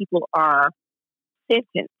how people are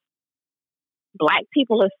sentenced, Black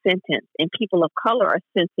people are sentenced and people of color are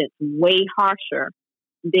sentenced way harsher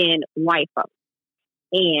than white folks.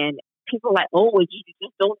 And people are like, oh, well, you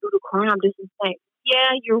just don't do the crime. This is like,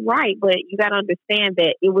 yeah, you're right, but you got to understand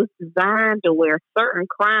that it was designed to where certain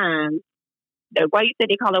crimes. Why you say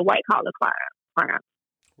they call it white collar crime?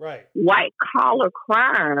 Right. White collar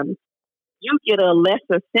crimes, you get a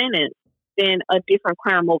lesser sentence than a different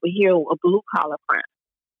crime over here, a blue collar crime.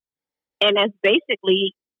 And that's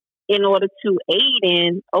basically in order to aid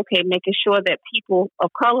in, okay, making sure that people of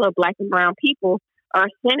color, black and brown people, are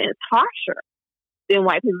sentenced harsher than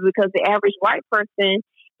white people, because the average white person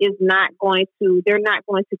is not going to, they're not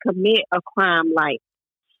going to commit a crime like,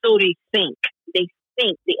 so they think. They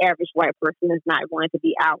think the average white person is not going to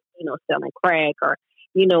be out, selling crack or,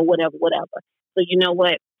 whatever. So you know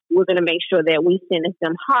what? We're going to make sure that we sentence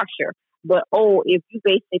them harsher. But, if you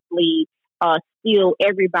basically steal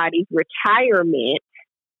everybody's retirement,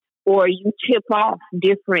 or you tip off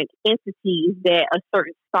different entities that a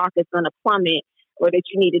certain stock is going to plummet, or that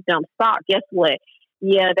you need to dump stock, guess what?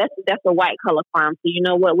 Yeah, that's a white collar crime. So you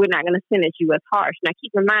know what? We're not going to sentence you as harsh. Now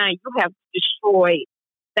keep in mind, you have destroyed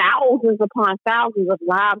thousands upon thousands of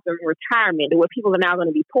lives in retirement where people are now going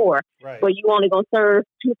to be poor. Right. But you only going to serve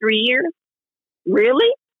 2-3 years? Really?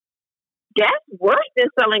 That's worse than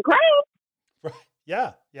selling crack. Right.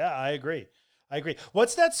 Yeah, I agree.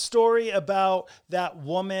 What's that story about that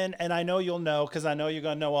woman? And I know you'll know, because I know you're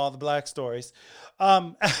going to know all the black stories.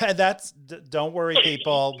 Don't worry,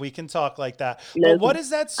 people. We can talk like that. Well, what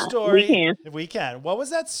is that story? We can. What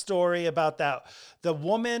was that story about the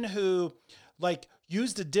woman who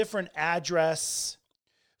used a different address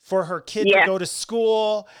for her kid to go to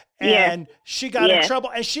school, and she got in trouble,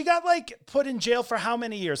 and she got put in jail for how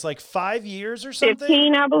many years? 5 years or something?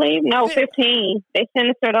 15, I believe. No, 15. They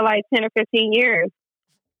sentenced her to 10 or 15 years.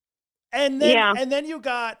 And then you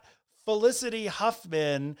got Felicity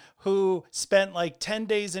Huffman, who spent 10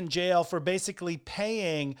 days in jail for basically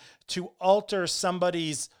paying to alter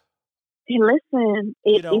somebody's. Hey, listen,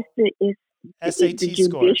 it's SAT the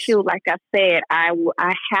judicial scores. Like I said, I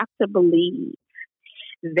have to believe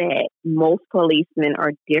that most policemen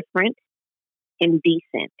are different and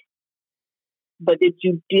decent. But the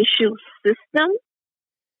judicial system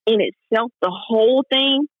in itself, the whole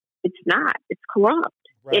thing, it's not. It's corrupt.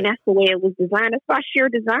 Right. And that's the way it was designed. It's by sheer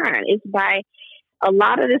design. It's by a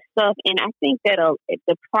lot of this stuff. And I think that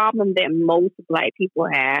the problem that most black people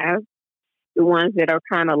have, the ones that are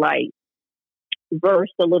kind of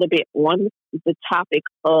versed a little bit on the topic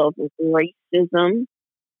of racism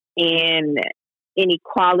and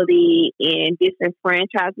inequality and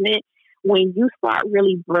disenfranchisement, when you start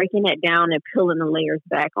really breaking it down and peeling the layers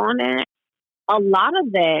back on that, a lot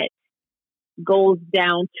of that goes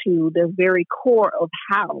down to the very core of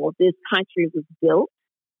how this country was built.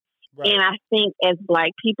 Right. And I think as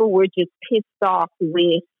black people, we're just pissed off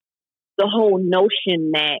with the whole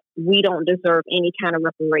notion that we don't deserve any kind of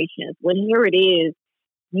reparations. When here it is,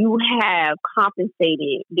 you have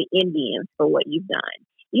compensated the Indians for what you've done.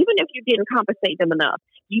 Even if you didn't compensate them enough,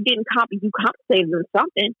 you compensated them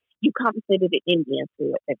something. You compensated the Indians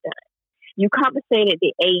for what they've done. You compensated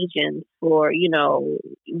the Asians for,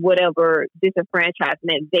 whatever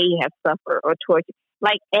disenfranchisement they have suffered or torture.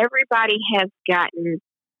 Everybody has gotten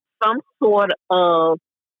some sort of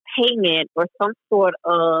payment or some sort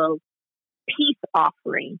of peace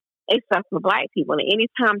offering, except for black people. And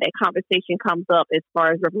anytime that conversation comes up as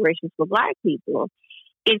far as reparations for black people,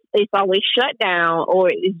 it's always shut down, or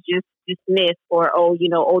it's just dismissed, or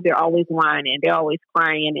they're always whining, they're always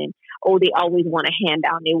crying, and they always want a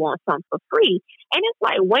handout and they want something for free. And it's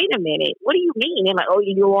like, wait a minute, what do you mean? They're like,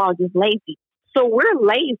 you're all just lazy. So we're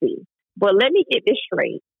lazy. But let me get this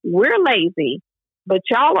straight. We're lazy, but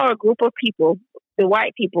y'all are a group of people, the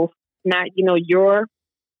white people, not your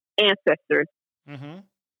ancestors. Mm-hmm.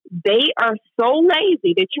 They are so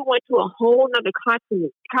lazy that you went to a whole other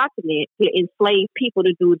continent to enslave people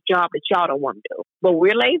to do a job that y'all don't want to do. But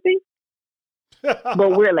we're lazy.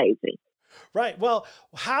 Right. Well,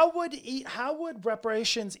 how would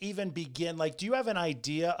reparations even begin? Do you have an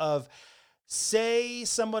idea of, say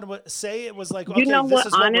someone would say it was okay, this is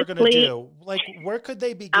what honestly, we're going to do. Where could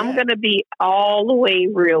they begin? I'm going to be all the way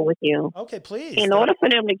real with you. Okay, please. In order for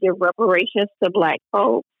them to give reparations to black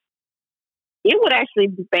folks, it would actually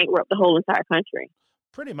bankrupt the whole entire country.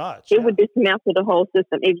 Pretty much. It would dismantle the whole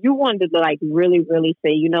system. If you wanted to really, really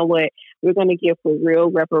say, you know what, we're going to give for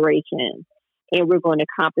real reparations and we're going to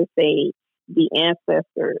compensate the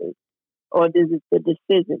ancestors or the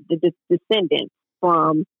descendants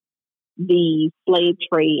from the slave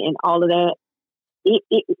trade and all of that,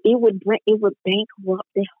 it would bankrupt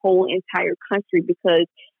the whole entire country, because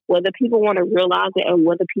whether people want to realize it or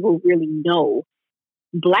whether people really know,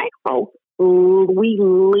 Black folks, we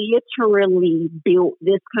literally built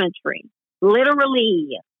this country.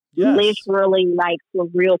 Literally, Yes. literally, like for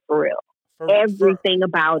real, for real. Everything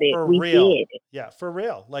about it, for we real. did. Yeah, for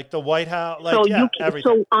real. Like the White House, So everything.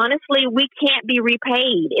 so honestly, we can't be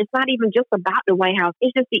repaid. It's not even just about the White House.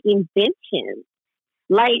 It's just the invention.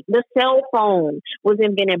 Like the cell phone was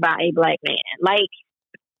invented by a Black man. Like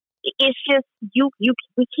it's just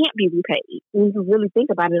we can't be repaid. When you really think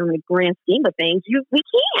about it on the grand scheme of things, we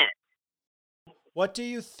can't. What do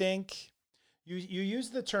you think? You use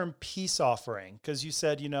the term peace offering because you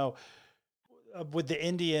said, with the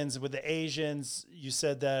Indians, with the Asians, you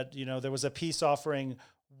said that, there was a peace offering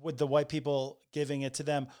with the white people giving it to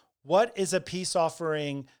them. What is a peace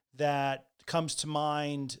offering that comes to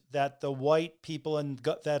mind that the white people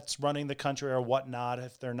that's running the country or whatnot,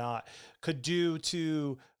 if they're not, could do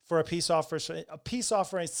for a peace offering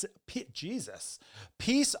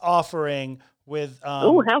with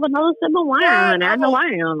have another sip of wine. I know I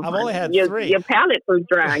am. I've only had 3. Your palate was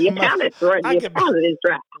dry. Your palate is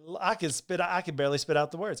dry. I can barely spit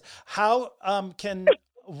out the words. How can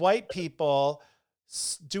white people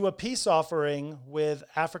do a peace offering with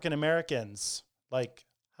African Americans? Like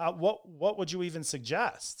what would you even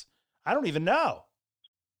suggest? I don't even know.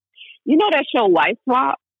 You know that show Wife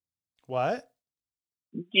Swap? What?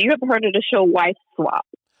 Do you ever heard of the show Wife Swap?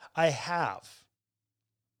 I have.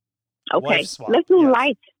 Okay, let's do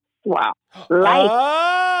Life Swap. Swap.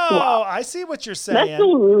 I see what you're saying. Let's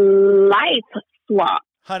do Life Swap.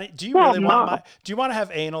 Honey, do you really want do you want to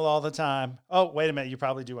have anal all the time? Oh, wait a minute. You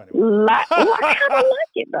probably do anyway. I kind of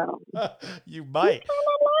like it though. You might.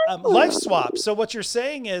 Life swap. So what you're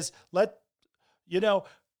saying is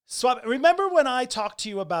swap. Remember when I talked to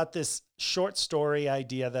you about this short story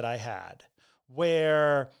idea that I had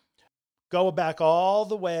where go back all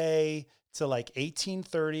the way to like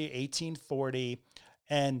 1830, 1840,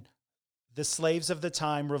 and the slaves of the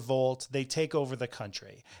time revolt, they take over the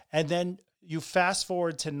country. And then you fast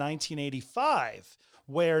forward to 1985,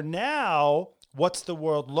 where now what's the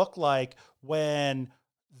world look like when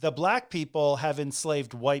the Black people have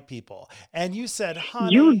enslaved white people? And you said,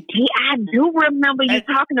 honey. I do remember you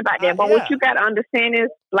talking about that. But what you got to understand is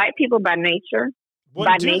Black people by nature,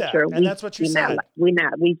 and that's what you said. We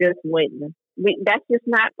just wouldn't. That's just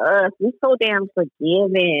not us. We so damn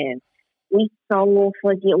forgiving. We forgive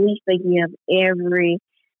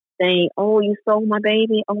everything. Oh, you stole my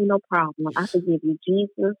baby? Oh, no problem. I forgive you.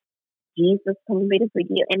 Jesus told me to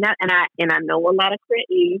forgive. And I know a lot of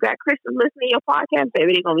you got Christians listening to your podcast,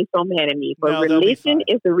 baby, they're gonna be so mad at me. But religion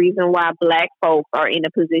is the reason why Black folks are in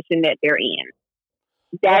the position that they're in.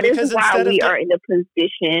 That is why we are in the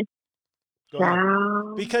position.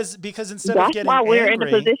 Because instead of getting angry, that's why we're in the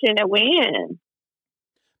position that we're in.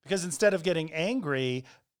 Because instead of getting angry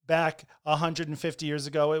back 150 years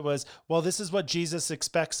ago, it was, well, this is what Jesus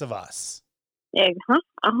expects of us. That's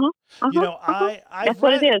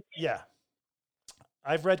what it is. Yeah.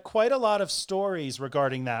 I've read quite a lot of stories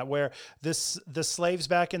regarding that, where the slaves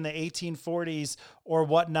back in the 1840s or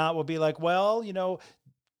whatnot will be like, well,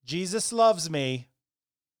 Jesus loves me.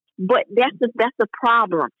 But that's the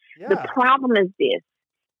problem. Yeah. The problem is this.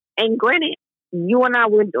 And granted, you and I,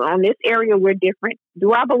 on this area, we're different.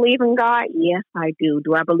 Do I believe in God? Yes, I do.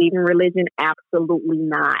 Do I believe in religion? Absolutely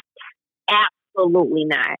not. Absolutely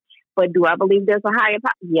not. But do I believe there's a higher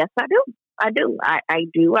power? Yes, I do. I do.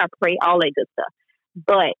 I pray, all that good stuff.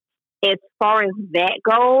 But as far as that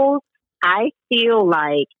goes, I feel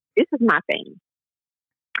like this is my thing.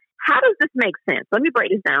 How does this make sense? Let me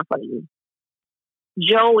break this down for you.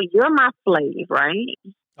 Joe, you're my slave, right?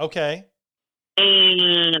 Okay.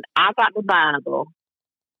 And I got the Bible.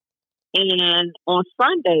 And on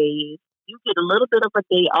Sundays, you get a little bit of a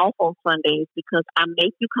day off on Sundays because I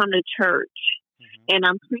make you come to church. Mm-hmm. And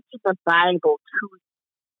I'm preaching the Bible to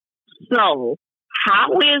you. So,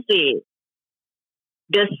 how is it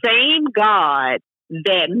the same God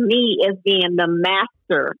that me as being the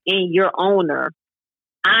master and your owner,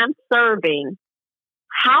 I'm serving?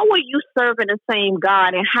 How are you serving the same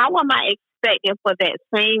God? And how am I expecting for that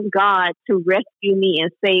same God to rescue me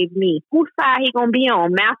and save me? Whose side he going to be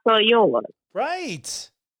on, master or yours?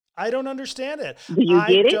 Right. I don't understand it. Do you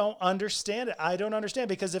get it? I don't understand it. I don't understand,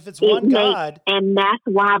 because if it's one God. And that's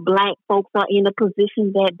why Black folks are in the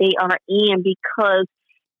position that they are in, because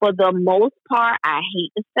for the most part, I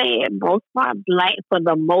hate to say it, for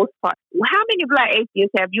the most part, how many Black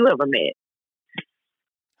atheists have you ever met?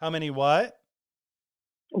 How many what?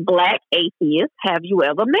 Black atheists have you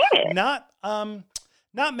ever met? Not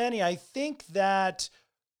many. I think that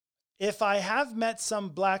if I have met some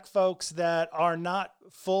black folks that are not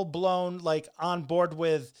full blown, like on board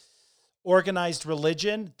with organized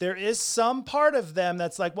religion, there is some part of them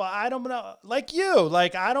that's like, well, I don't know, like you,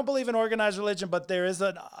 like, I don't believe in organized religion, but there is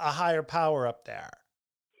a higher power up there.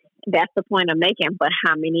 That's the point I'm making. But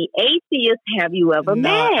how many atheists have you ever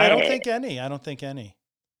met? I don't think any.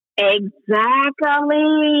 Exactly.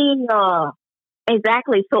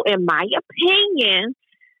 Exactly. So in my opinion,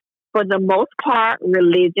 for the most part,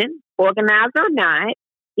 religion, organized or not,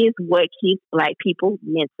 is what keeps Black people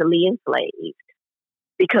mentally enslaved.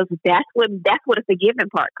 Because that's where the forgiving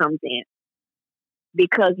part comes in.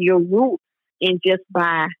 Because your roots in just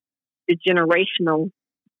by the generational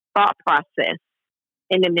thought process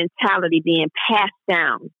and the mentality being passed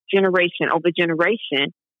down generation over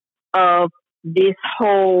generation of this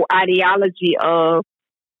whole ideology of,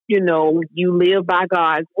 you live by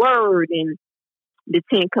God's word and the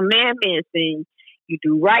 10 Commandments, and you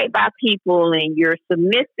do right by people, and you're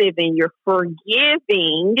submissive and you're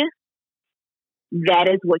forgiving. That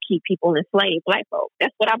is what keeps people enslaved, Black folks.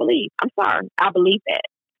 That's what I believe. I'm sorry. I believe that.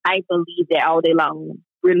 I believe that all day long.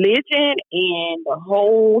 Religion and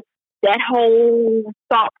that whole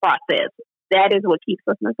thought process, that is what keeps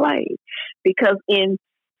us enslaved. Because in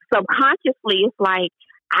subconsciously, it's like,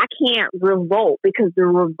 I can't revolt, because the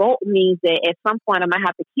revolt means that at some point I'm going to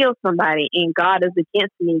have to kill somebody, and God is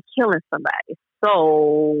against me killing somebody.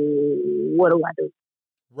 So what do I do?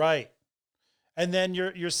 Right. And then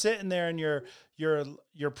you're sitting there and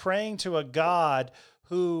you're praying to a God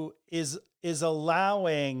who is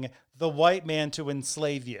allowing the white man to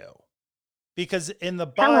enslave you. Because in the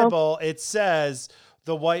Bible, it says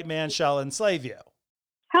the white man shall enslave you.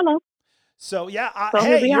 Hello. So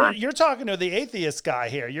hey, you're talking to the atheist guy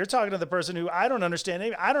here. You're talking to the person who I don't understand.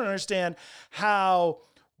 I don't understand how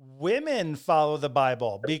women follow the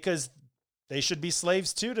Bible, because they should be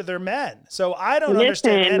slaves too to their men. So I don't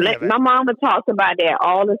understand any of it. My mama talks about that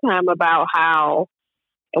all the time, about how,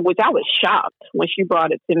 which I was shocked when she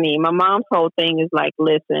brought it to me. My mom's whole thing is like,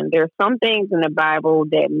 listen, there's some things in the Bible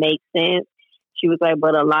that make sense. She was like,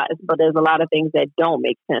 but there's a lot of things that don't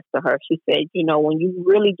make sense to her. She said, when you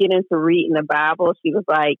really get into reading the Bible, she was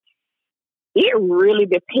like, it really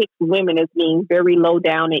depicts women as being very low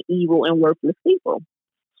down and evil and worthless people.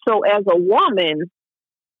 So as a woman,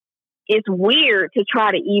 it's weird to try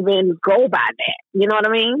to even go by that. You know what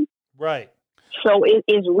I mean? Right. So it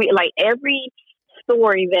is like every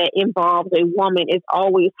story that involves a woman is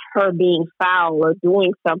always her being foul or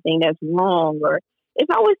doing something that's wrong, or it's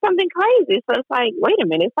always something crazy. So it's like, wait a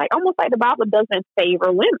minute. It's like almost like the Bible doesn't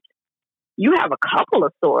favor women. You have a couple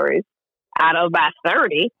of stories out of about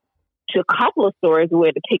 30 to a couple of stories where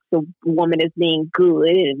it depicts a woman as being good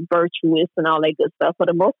and virtuous and all that good stuff. For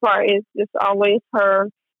the most part, it's just always her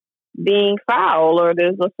being foul, or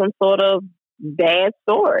there's some sort of bad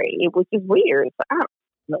story. It was just weird.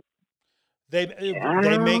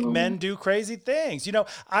 They make men do crazy things.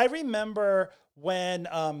 I remember when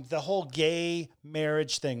the whole gay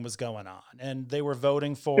marriage thing was going on, and they were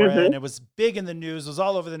voting for it, and it was big in the news. It was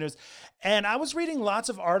all over the news. And I was reading lots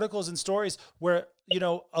of articles and stories where,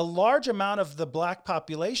 a large amount of the Black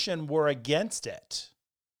population were against it.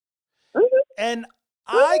 And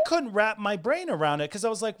I couldn't wrap my brain around it, because I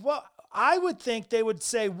was like, well, I would think they would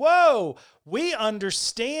say, whoa, we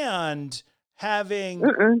understand having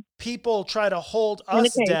people try to hold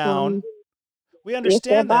us down. We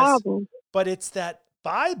understand this, but it's that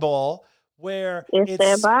Bible where it's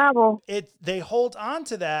their Bible. They hold on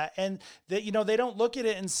to that, and they don't look at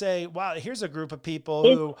it and say, wow, here's a group of people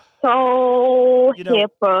who so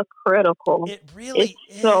hypocritical. It really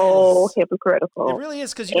is so hypocritical. It really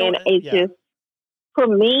is, because just, for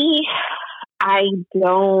me, I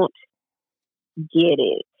don't get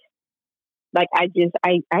it. Like, I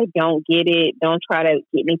don't get it. Don't try to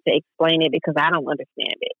get me to explain it, because I don't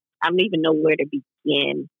understand it. I don't even know where to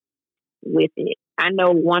begin with it. I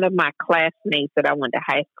know one of my classmates that I went to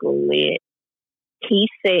high school with, he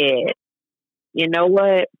said, you know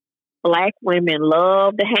what? Black women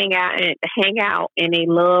love to hang out, and they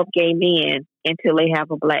love gay men until they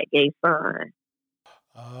have a Black gay son.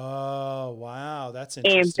 Oh, wow. That's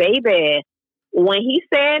interesting. And baby, when he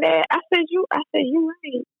said that, I said, you're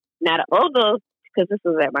right. Now the other, because this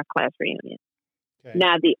was at my class reunion. Okay.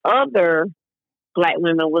 Now the other Black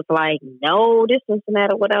women was like, no, this isn't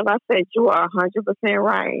that or whatever. I said, you are 100%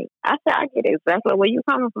 right. I said, I get exactly where you're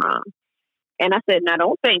coming from. And I said, now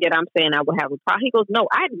don't think that I'm saying I would have a problem. He goes, no,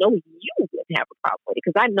 I know you wouldn't have a problem with it,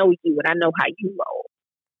 because I know you and I know how you roll.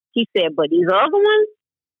 He said, but these other ones,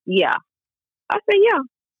 yeah. I said, yeah,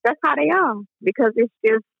 that's how they are. Because it's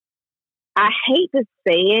just, I hate to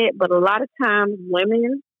say it, but a lot of times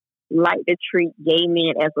women like to treat gay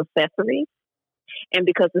men as accessories, and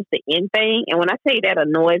because it's the in thing. And when I say that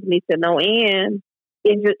annoys me to no end,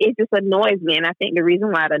 it just annoys me. And I think the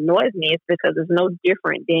reason why it annoys me is because it's no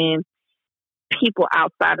different than people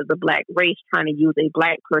outside of the Black race trying to use a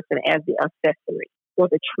Black person as the accessory or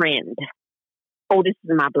the trend. Oh, this is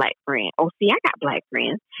my Black friend. Oh, see, I got Black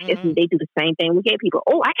friends. Mm-hmm. They do the same thing with gay people.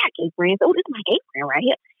 Oh, I got gay friends. Oh, this is my gay friend right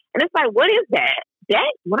here. And it's like, what is that?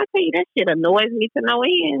 When I tell you that shit annoys me to no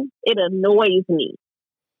end, it annoys me.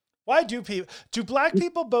 Why do Black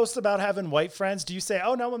people boast about having white friends? Do you say,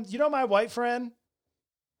 oh no, you know my white friend?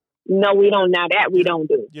 No, we don't. Now that we don't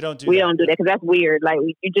do. You don't do. We that. don't do that because that's weird. Like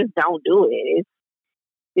you just don't do it.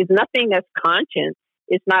 It's nothing that's conscious.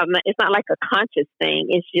 It's not like a conscious thing.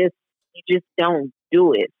 It's just you just don't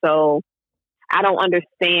do it. So I don't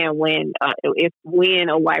understand when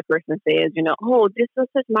a white person says, oh, this is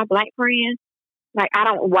such my Black friend. Like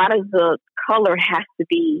why does the color have to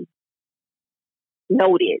be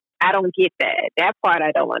noted? I don't get that. That part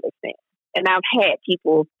I don't understand. And I've had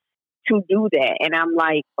people to do that, and I'm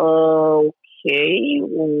like, okay,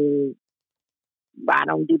 well, I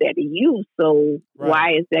don't do that to you, so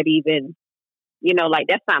why is that even? Like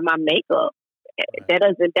that's not my makeup. Right.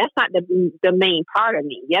 That's not the main part of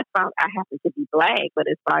me. Yes, I happen to be Black, but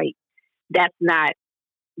it's like that's not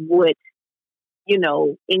what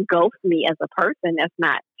engulfs me as a person. That's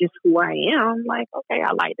not just who I am. Like, okay,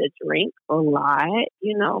 I like to drink a lot.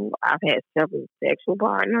 I've had several sexual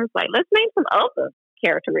partners. Like, let's name some other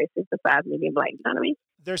characteristics besides me being Black. You know what I mean?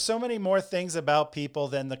 There's so many more things about people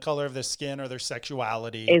than the color of their skin or their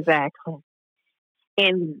sexuality. Exactly.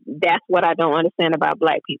 And that's what I don't understand about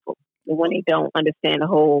Black people. When they don't understand the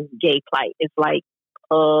whole gay plight. It's like,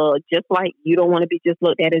 just like you don't want to be just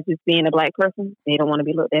looked at as just being a Black person, they don't want to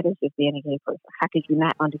be looked at as just being a gay person. How could you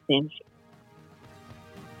not understand shit?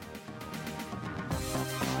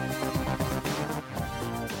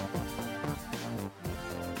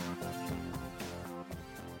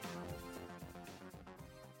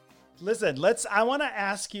 Listen, I want to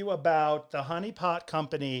ask you about the Honey Pot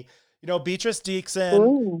Company. Beatrice Dixon,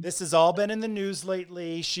 Ooh. This has all been in the news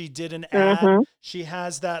lately. She did an ad. Mm-hmm. She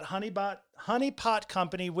has that Honey Pot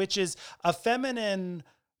Company, which is a feminine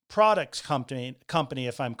product company,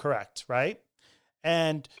 if I'm correct, right?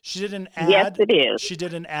 And she did an ad. Yes, it is. She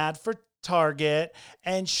did an ad for Target,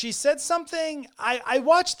 and she said something. I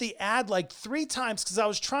watched the ad like 3 times because I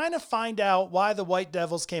was trying to find out why the White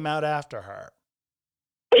Devils came out after her.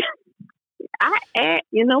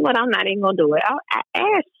 You know what? I'm not even going to do it. I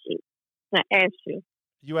asked you.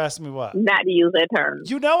 You asked me what? Not to use that term.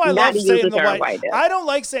 I love saying the white. I don't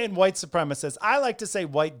like saying white supremacists. I like to say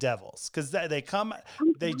white devils because they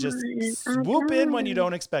just swoop in when you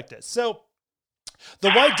don't expect it. So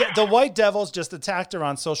the white devils just attacked her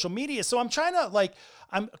on social media. So I'm trying to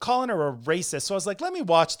I'm calling her a racist. So I was like, let me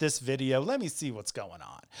watch this video. Let me see what's going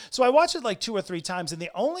on. So I watched it like 2 or 3 times. And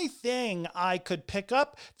the only thing I could pick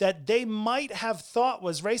up that they might have thought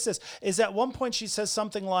was racist is at one point she says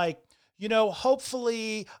something like,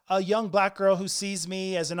 hopefully a young Black girl who sees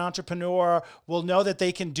me as an entrepreneur will know that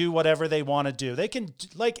they can do whatever they want to do. They can,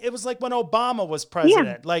 it was like when Obama was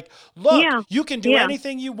president. Yeah. Look, you can do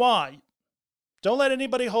anything you want. Don't let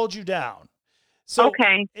anybody hold you down. So,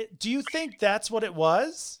 okay. Do you think that's what it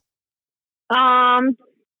was?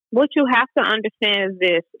 What you have to understand is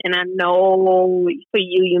this, and I know for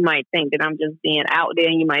you might think that I'm just being out there,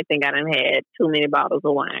 and you might think I done had too many bottles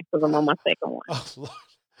of wine because I'm on my second one. Oh, Lord.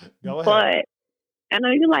 Go ahead. But I know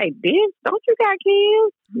you're like, bitch, don't you got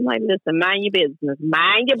kids? I'm like, listen, mind your business.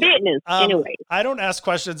 Mind your business. Anyway. I don't ask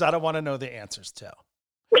questions I don't want to know the answers to.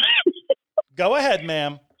 Go ahead,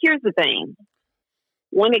 ma'am. Here's the thing.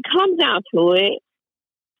 When it comes down to it,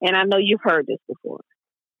 and I know you've heard this before,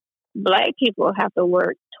 Black people have to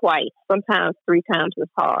work twice, sometimes 3 times as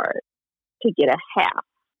hard to get a half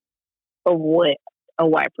of what a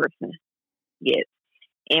white person gets.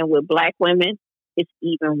 And with Black women, it's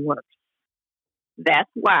even worse. That's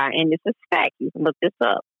why, and this is fact, you can look this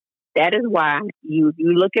up. That is why you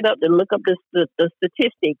look it up, the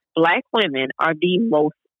statistics. Black women are the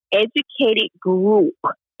most educated group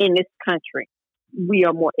in this country. We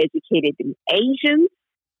are more educated than Asians,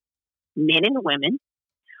 men and women.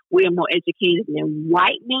 We are more educated than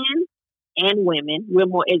white men and women. We're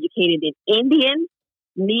more educated than Indian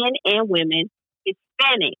men and women,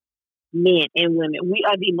 Hispanic men and women. We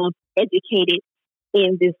are the most educated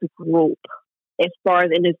in this group. As far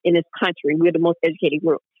as in this country, we're the most educated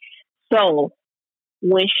group. So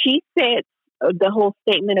when she said the whole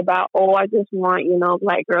statement about, I just want,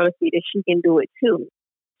 Black girl to see that she can do it too.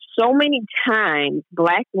 So many times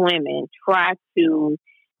Black women try to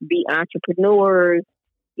be entrepreneurs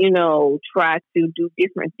try to do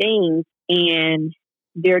different things and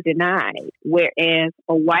they're denied. Whereas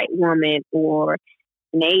a white woman or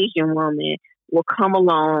an Asian woman will come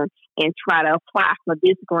along and try to apply for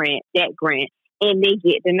this grant, that grant, and they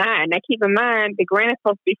get denied. Now, keep in mind, the grant is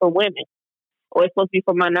supposed to be for women or it's supposed to be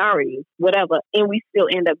for minorities, whatever, and we still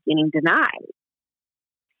end up getting denied.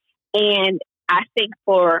 And I think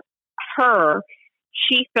for her,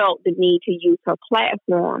 she felt the need to use her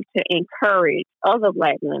platform to encourage other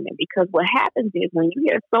Black women, because what happens is when you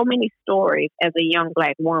hear so many stories as a young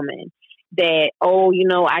Black woman that,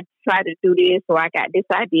 I tried to do this or I got this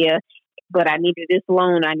idea, but I needed this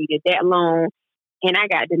loan, I needed that loan, and I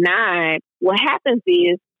got denied. What happens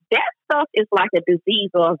is that stuff is like a disease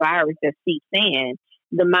or a virus that seeps in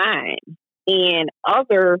the mind. And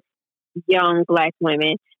other young Black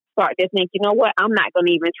women start to think, you know what, I'm not going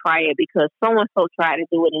to even try it because so-and-so tried to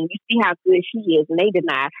do it and you see how good she is, and they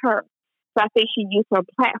denied her. So I think she used her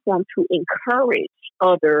platform to encourage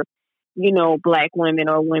other, Black women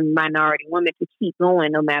or minority women to keep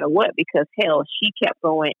going no matter what, because hell, she kept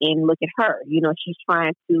going, and look at her. She's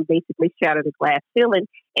trying to basically shatter the glass ceiling,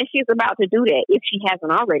 and she's about to do that if she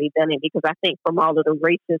hasn't already done it, because I think from all of the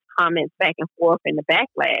racist comments back and forth and the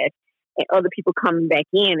backlash, and other people coming back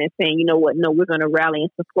in and saying, you know what, no, we're going to rally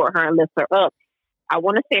and support her and lift her up. I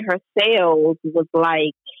want to say her sales was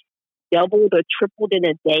like doubled or tripled in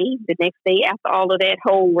a day, the next day after all of that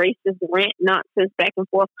whole racist rant nonsense back and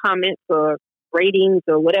forth comments or ratings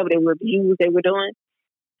or whatever the reviews they were doing.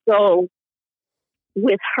 So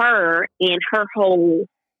with her and her whole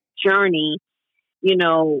journey,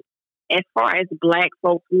 as far as Black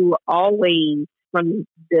folks, we were always, from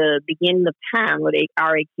the beginning of time, or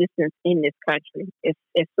our existence in this country,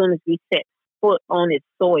 as soon as we set foot on its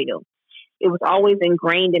soil, it was always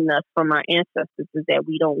ingrained in us from our ancestors is that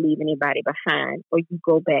we don't leave anybody behind, or you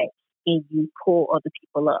go back and you pull other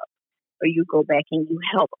people up, or you go back and you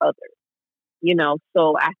help others.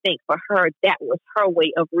 So I think for her, that was her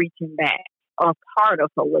way of reaching back, or part of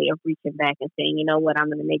her way of reaching back and saying, you know what, I'm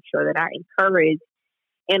going to make sure that I encourage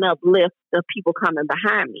and uplift the people coming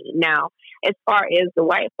behind me. Now, as far as the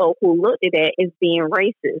white folk who looked at that as being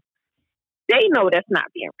racist, they know that's not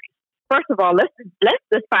being racist. First of all, let's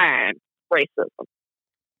define racism.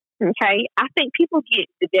 Okay? I think people get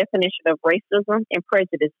the definition of racism and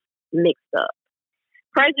prejudice mixed up.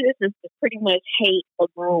 Prejudice is to pretty much hate a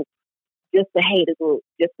group just to hate a group,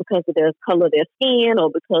 just because of the color of their skin or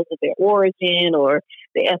because of their origin or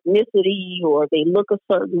their ethnicity, or they look a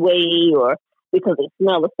certain way, or because they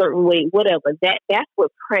smell a certain way, whatever. That's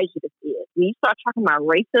what prejudice is. When you start talking about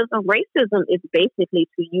racism is basically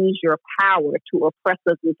to use your power to oppress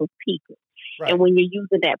a group of people. Right. And when you're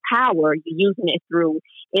using that power, you're using it through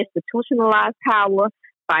institutionalized power,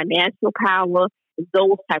 financial power,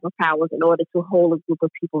 those type of powers in order to hold a group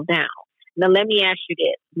of people down. Now, let me ask you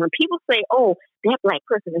this. When people say, oh, that Black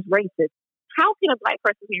person is racist, how can a Black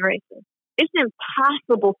person be racist? It's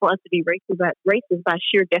impossible for us to be racist by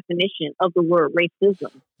sheer definition of the word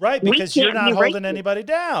racism. Right, because you're not holding anybody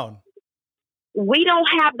down. We don't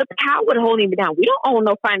have the power to hold anybody down. We don't own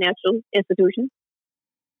no financial institutions.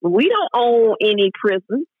 We don't own any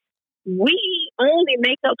prisons. We only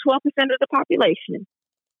make up 12% of the population.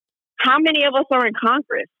 How many of us are in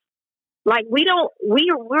Congress? Like, we're not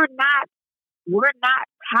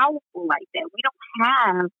powerful like that. We don't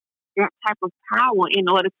have that type of power in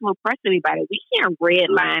order to oppress anybody. We can't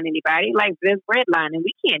redline anybody. Like, there's redlining.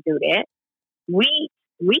 We can't do that. We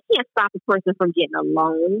can't stop a person from getting a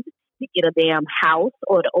loan to get a damn house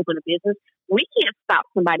or to open a business. We can't stop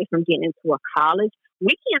somebody from getting into a college.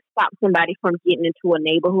 We can't stop somebody from getting into a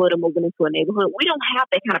neighborhood or moving into a neighborhood. We don't have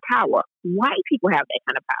that kind of power. White people have that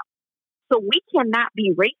kind of power. So we cannot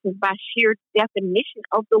be racist by sheer definition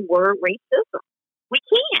of the word racism. We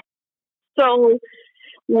can't. So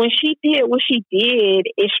when she did what she did,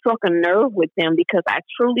 it struck a nerve with them, because I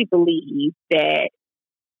truly believe that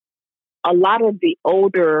a lot of the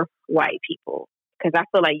older white people, because I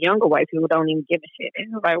feel like younger white people don't even give a shit.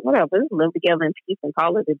 They're like, whatever, let's live together in peace and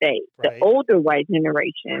call it a day. Right. The older white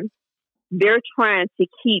generation, they're trying to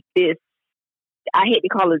keep this, I hate to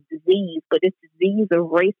call it disease, but this disease of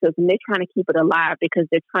racism, they're trying to keep it alive because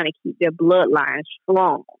they're trying to keep their bloodline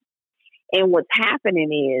strong. And what's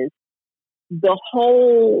happening is the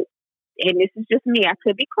whole, and this is just me, I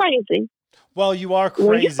could be crazy. Well, you are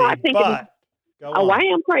crazy, but I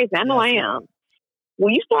am crazy. I know I am.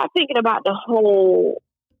 When you start thinking about the whole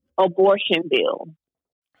abortion bill,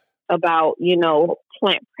 about,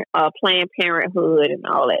 Planned Parenthood and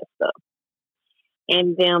all that stuff,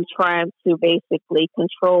 and them trying to basically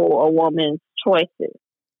control a woman's choices,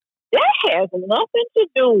 that has nothing to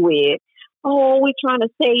do with oh, we're trying to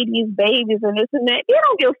save these babies and this and that. They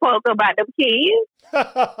don't give a fuck about them kids.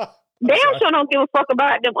 They sure don't give a fuck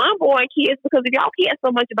about them unborn kids, because if y'all care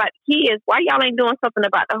so much about the kids, why y'all ain't doing something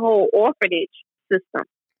about the whole orphanage system?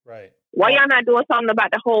 Right. Why y'all not doing something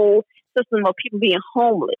about the whole system of people being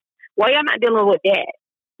homeless? Why y'all not dealing with that?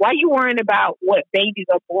 Why you worrying about what babies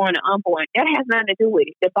are born or unborn? That has nothing to do with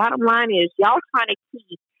it. The bottom line is y'all trying to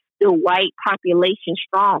keep the white population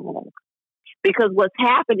strong, because what's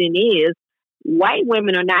happening is white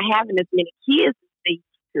women are not having as many kids as they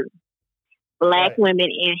used to. Black women,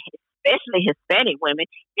 and especially Hispanic women,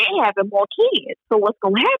 they're having more kids. So what's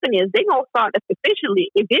going to happen is they're going to start to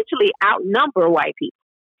eventually outnumber white people.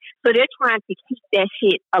 So they're trying to keep that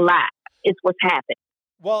shit alive. It's what's happening.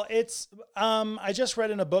 Well, it's, I just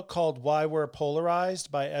read in a book called Why We're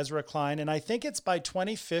Polarized by Ezra Klein, and I think it's by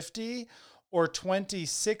 2050 or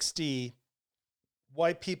 2060,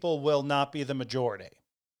 white people will not be the majority.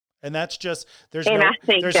 And that's just, there's no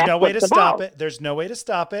way to stop it. There's no way to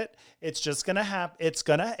stop it. It's just going to happen. It's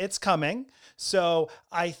coming. So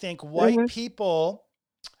I think white people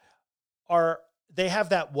they have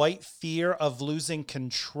that white fear of losing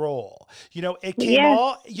control. You know, it came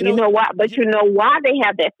you know why? But you know why they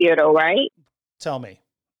have that fear though, right? Tell me.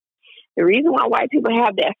 The reason why white people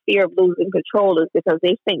have that fear of losing control is because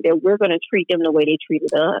they think that we're going to treat them the way they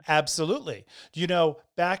treated us. Absolutely. You know,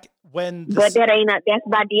 back when... But that's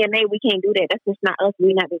by DNA. We can't do that. That's just not us.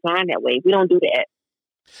 We're not designed that way. We don't do that.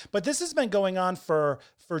 But this has been going on for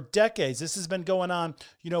decades. This has been going on,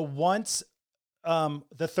 you know, once the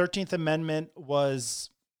 13th Amendment was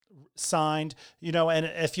signed, you know, and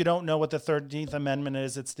if you don't know what the 13th Amendment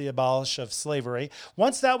is, it's the abolish of slavery.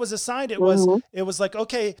 Once that was signed, it was like,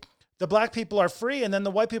 okay, the black people are free. And then the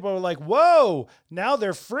white people were like, whoa, now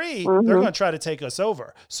they're free. They're going to try to take us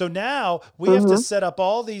over. So now we have to set up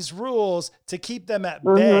all these rules to keep them at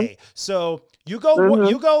bay. So you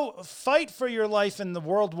go fight for your life in the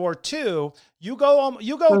World War II. You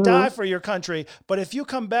go die for your country. But if you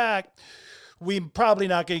come back, we're probably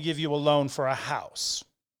not going to give you a loan for a house.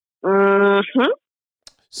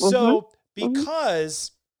 So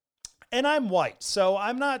because, and I'm white, so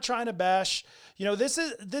I'm not trying to bash, you know, this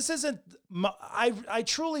isn't, I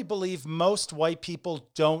truly believe most white people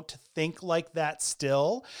don't think like that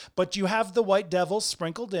still, but you have the white devils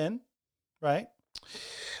sprinkled in, right?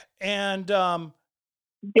 And,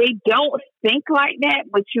 they don't think like that,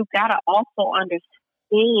 but you got to also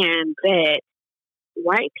understand that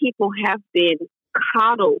white people have been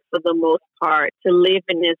coddled for the most part to live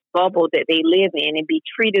in this bubble that they live in and be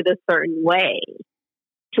treated a certain way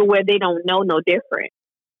to where they don't know no different.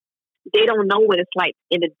 They don't know what it's like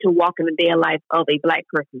to walk in the day life of a black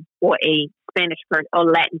person or a Spanish person or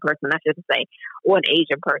Latin person, I should say, or an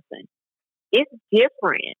Asian person. It's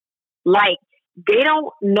different. Like, they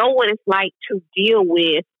don't know what it's like to deal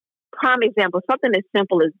with, prime example, something as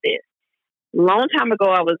simple as this. Long time ago,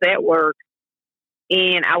 I was at work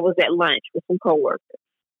and I was at lunch with some coworkers.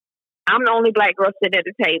 I'm the only black girl sitting at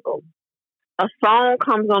the table. A song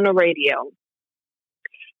comes on the radio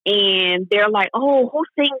and they're like, oh, who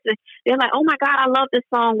sings it? They're like, oh my God, I love this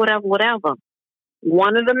song, whatever.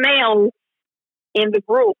 One of the males in the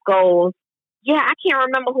group goes, yeah, I can't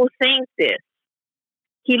remember who sings this.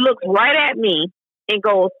 He looks right at me and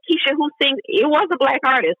goes, Keisha, who sings? It was a black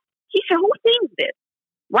artist. Keisha, who sings this?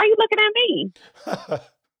 Why are you looking at me?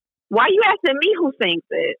 Why are you asking me who sings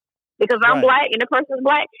it? Because I'm black and the person's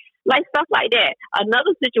black? Like stuff like that.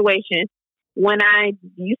 Another situation, when I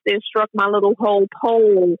used to instruct my little whole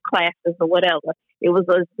pole classes or whatever, it was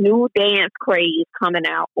a new dance craze coming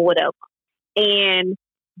out or whatever. And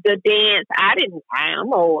the dance,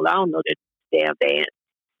 I'm old. I don't know the damn dance.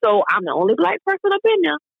 So I'm the only black person up in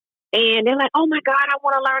there. And they're like, oh my God, I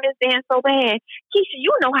want to learn this dance so bad. Keisha,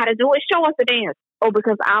 you know how to do it. Show us the dance. Oh,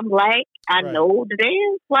 because I'm black, I know the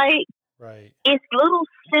dance. Like, it's little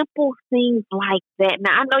simple things like that.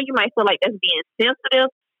 Now, I know you might feel like that's being sensitive,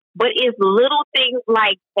 but it's little things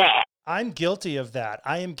like that. I'm guilty of that.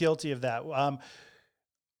 I am guilty of that.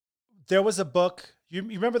 There was a book, you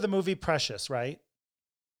remember the movie Precious, right?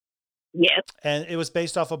 Yes. And it was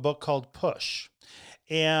based off a book called Push.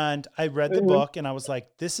 And I read the book and I was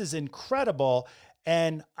like, this is incredible.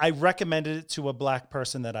 And I recommended it to a black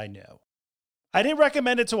person that I knew. I didn't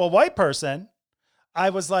recommend it to a white person. I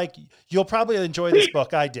was like, you'll probably enjoy this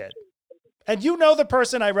book. I did. And you know the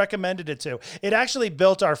person I recommended it to. It actually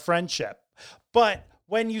built our friendship. But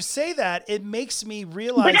when you say that, it makes me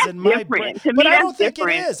realize in my brain. But I don't think it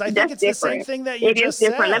is. I think it's the same thing that you just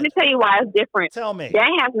said. Let me tell you why it's different. Tell me. That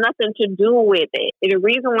has nothing to do with it. The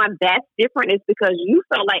reason why that's different is because you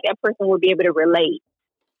feel like that person would be able to relate.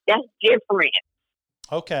 That's different.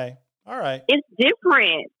 Okay. All right. It's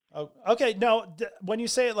different. Oh, okay. No, when you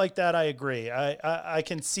say it like that, I agree. I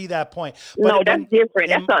can see that point. No, But that's when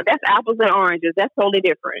different. in That's apples and oranges. That's totally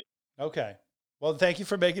different. okay. Well, thank you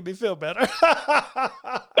for making me feel better. I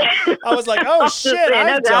was like, oh I'm just shit, saying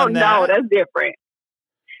I've done no, that. that's different. Uh,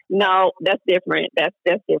 No, that's different. That's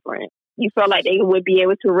different. You feel like they would be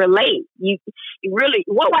able to relate. You really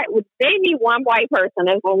what white would they need one white person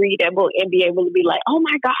that's gonna read that book and be able to be like, oh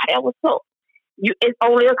my God, that was so you it's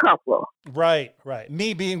only a couple. right, right.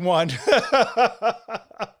 Me being one. but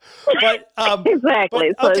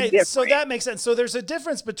Exactly. So it's okay, so different. that makes sense. So there's a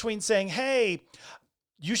difference between saying, "Hey,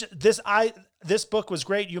 you should this book was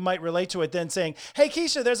great, you might relate to it," then saying, "Hey,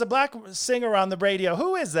 Keisha, there's a black singer on the radio.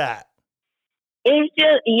 Who is that?" It's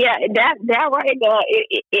just that right there.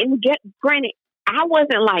 It get granted. I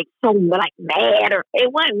wasn't like so like mad or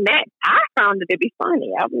it wasn't that. I found it to be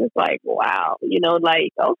funny. I was just like, wow,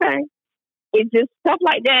 like okay. It's just stuff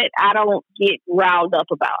like that. I don't get riled up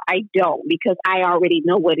about. I don't because I already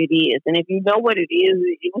know what it is, and if you know what it is,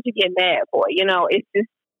 what you get mad for? It's just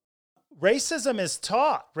Racism is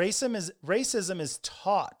taught. Racism is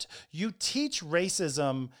taught. You teach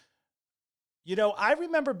racism. I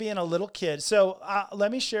remember being a little kid. So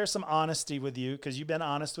let me share some honesty with you because you've been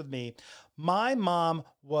honest with me. My mom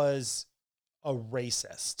was a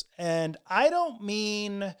racist. And I don't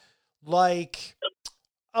mean like,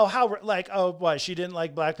 oh, what? She didn't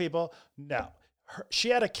like black people? No. She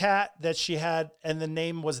had a cat that she had, and the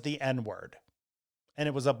name was the N word. And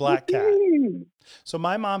it was a black cat. So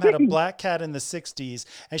my mom had a black cat in the 60s,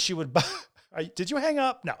 and she would buy. Did you hang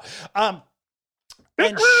up? No.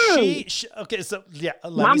 And okay, so yeah,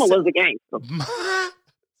 Mama was a gangster.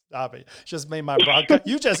 Stop it. Just made my bronchitis.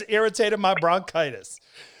 You just irritated my bronchitis.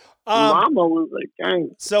 Mama was a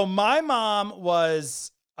gangster. So my mom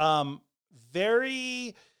was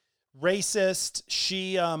very racist.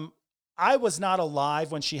 I was not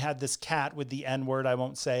alive when she had this cat with the N word. I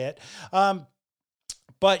won't say it.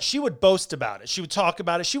 But she would boast about it. She would talk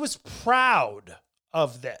about it. She was proud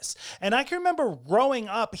of this. And I can remember growing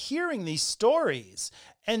up hearing these stories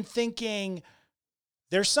and thinking,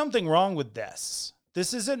 there's something wrong with this.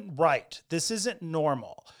 This isn't right. This isn't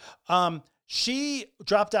normal. She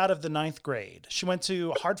dropped out of the 9th grade. She went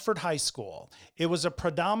to Hartford High School. It was a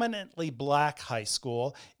predominantly black high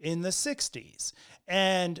school in the 60s.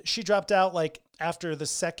 And she dropped out like after the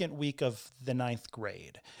second week of the 9th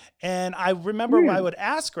grade. And I remember I would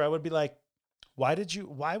ask her, I would be like, why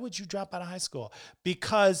would you drop out of high school?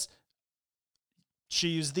 Because she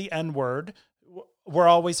used the N word. Were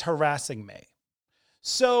always harassing me.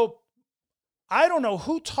 So I don't know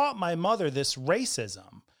who taught my mother this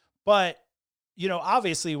racism, but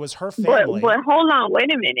obviously it was her family. But hold on,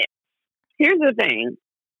 wait a minute. Here's the thing.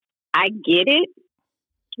 I get it,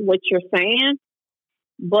 what you're saying,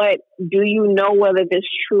 but do you know whether it's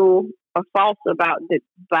true or false about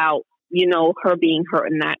her being hurt?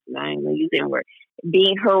 Not I'm gonna use that word,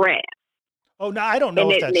 being harassed. Oh no, I don't know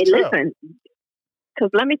if that's true. Listen, because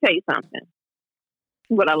let me tell you something.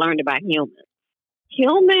 What I learned about humans.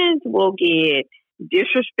 Humans will get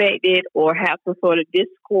disrespected or have some sort of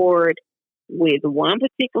discord with one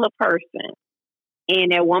particular person.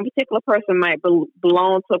 And that one particular person might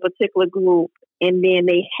belong to a particular group, and then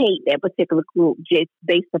they hate that particular group just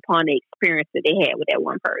based upon the experience that they had with that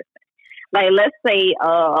one person. Like, let's say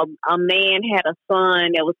a man had a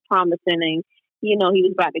son that was promising, and he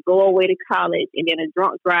was about to go away to college, and then a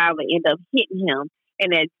drunk driver ended up hitting him,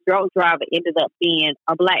 and that drunk driver ended up being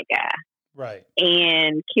a black guy, right,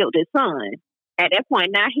 and killed his son. At that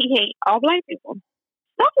point, now he hates all black people.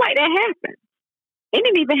 Stuff like that happens. And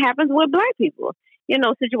it even happens with black people.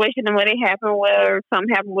 Situations where they happen where something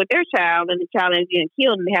happened with their child and the child is getting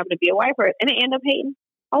killed and they happen to be a white person and they end up hating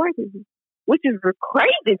all white people, which is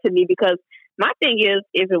crazy to me because my thing is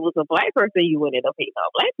if it was a black person, you would end up hating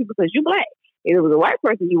all black people because you're black. If it was a white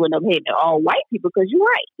person, you would end up hating all white people because you're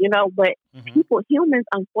white, but humans,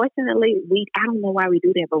 unfortunately, I don't know why we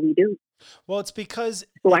do that, but we do. Well, it's because...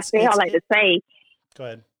 So I like to say... Go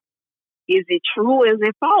ahead. Is it true? Is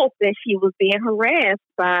it false that she was being harassed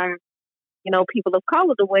by, people of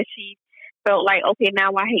color the way she felt like, okay,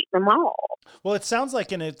 now I hate them all? Well, it sounds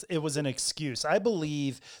like it was an excuse. I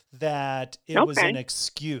believe that it was an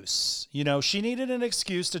excuse. She needed an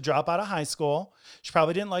excuse to drop out of high school. She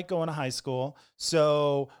probably didn't like going to high school.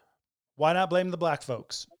 So why not blame the black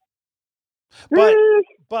folks?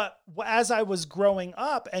 But as I was growing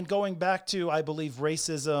up and going back to, I believe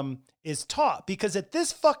racism is taught because at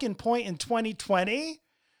this fucking point in 2020,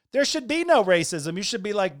 There should be no racism. You should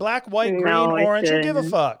be like black, white, green, No, it orange. Who give a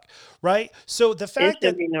shouldn't. fuck, right? So the It fact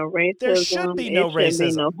should that be no there should racism. be It no should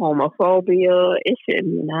be no racism. homophobia. It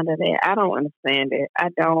shouldn't be none of that. I don't understand it. I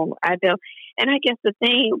don't. I don't. And I guess the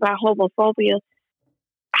thing about homophobia,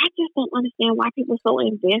 I just don't understand why people are so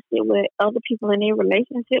invested with other people in their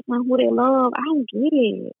relationship and who they love. I don't get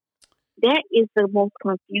it. That is the most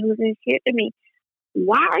confusing shit to me.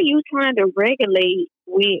 Why are you trying to regulate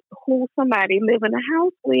with who somebody live in a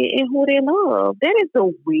house with and who they love? That is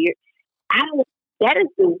the weird. I don't. That is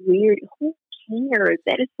the weird. Who cares?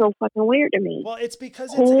 That is so fucking weird to me. Well, it's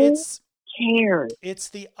because Who cares? it's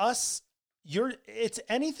the us. It's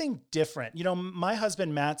anything different. You know, my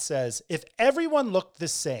husband Matt says if everyone looked the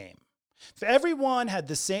same, if everyone had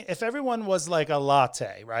the same, if everyone was like a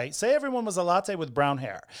latte, right? Say everyone was a latte with brown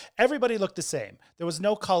hair. Everybody looked the same. There was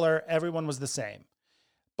no color. Everyone was the same.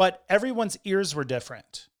 But everyone's ears were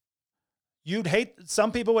different.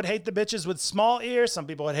 Some people would hate the bitches with small ears. Some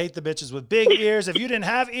people would hate the bitches with big ears. If you didn't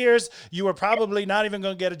have ears, you were probably not even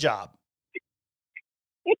going to get a job.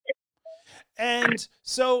 And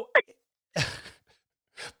so,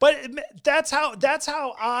 but that's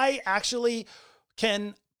how I actually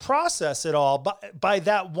can process it all by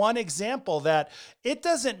that one example, that it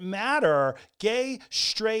doesn't matter, gay,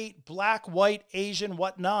 straight, black, white, Asian,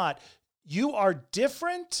 whatnot. You are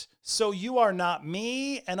different, so you are not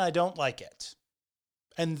me, and I don't like it.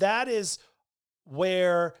 And that is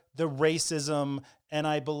where the racism, and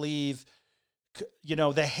I believe, you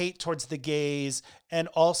know, the hate towards the gays, and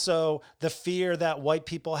also the fear that white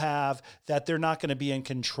people have that they're not going to be in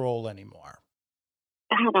control anymore.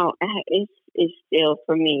 I don't. It's still,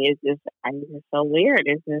 for me. It's just so weird.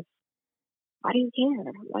 It's just, why do you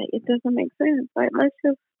care? Like, it doesn't make sense. Like, let's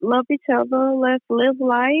just love each other. Let's live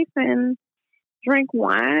life and drink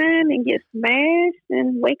wine and get smashed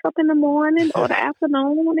and wake up in the morning or the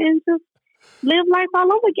afternoon and just live life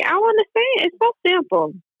all over again. I don't understand. It's so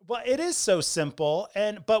simple. Well, it is so simple,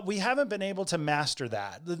 but we haven't been able to master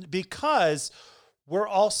that because we're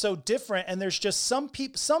all so different, and there's just some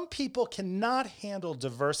people cannot handle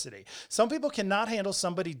diversity. Some people cannot handle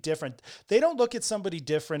somebody different. They don't look at somebody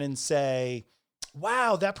different and say,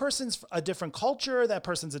 wow, that person's a different culture, that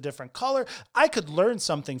person's a different color. I could learn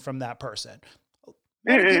something from that person.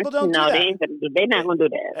 Many people don't do that. They're not going to do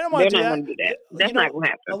that. They're not going to do that. That's not going to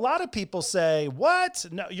happen. A lot of people say, what?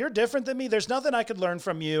 No, you're different than me. There's nothing I could learn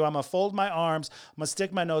from you. I'm going to fold my arms. I'm going to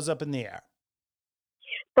stick my nose up in the air.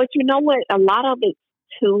 But you know what? A lot of it,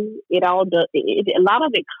 too, a lot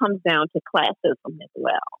of it comes down to classism as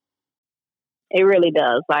well. It really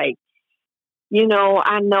does. Like, you know,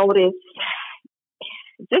 I noticed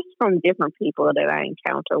just from different people that I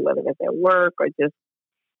encounter, whether it's at work or just,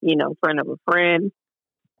 you know, friend of a friend.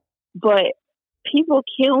 But people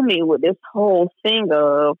kill me with this whole thing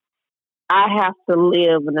of, I have to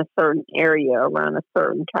live in a certain area around a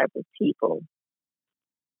certain type of people.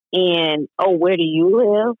 And, oh, where do you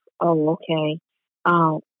live? Oh, okay.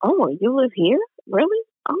 Oh, you live here? Really?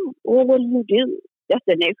 Oh, well, what do you do? That's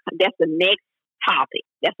the next topic.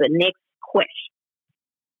 That's the next question.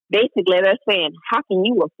 Basically, they're saying, how can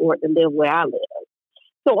you afford to live where I live?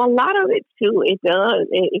 So a lot of it, too,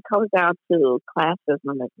 it comes down to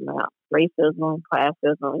classism as well. Racism,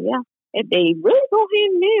 classism, yeah. They really go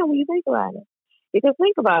hand in hand when you think about it. Because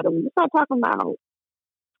think about it, when you start talking about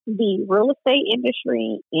the real estate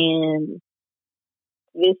industry in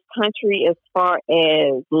this country as far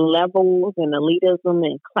as levels and elitism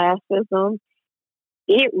and classism,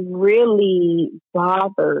 it really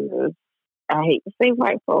bothers, I hate to say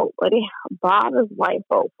white folk, but it bothers white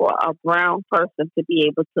folk for a brown person to be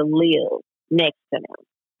able to live next to them.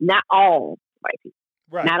 Not all white people.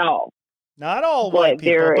 Right. Not all. Not all white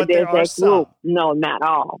people, but there are some. Group. No, not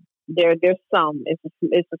all. There's some.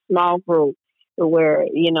 It's a small group where,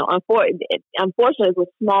 you know, unfortunately, it's a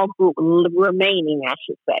small group remaining, I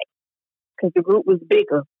should say, because the group was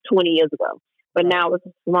bigger 20 years ago. But now it's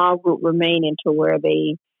a small group remaining to where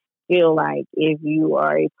they feel like if you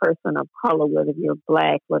are a person of color, whether you're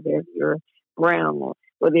black, whether you're brown,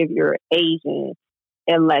 whether you're Asian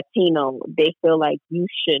and Latino, they feel like you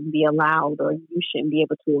shouldn't be allowed or you shouldn't be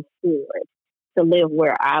able to afford to live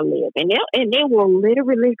where I live. And they will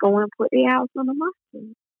literally go and put their house on the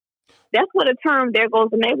market. That's where the term "there goes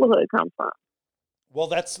the neighborhood" comes from. Well,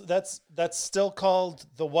 that's still called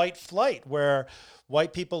the white flight, where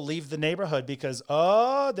white people leave the neighborhood because,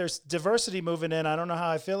 there's diversity moving in. I don't know how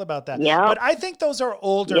I feel about that. Yep. But I think those are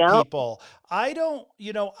older people.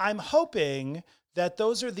 I'm hoping that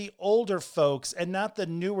those are the older folks and not the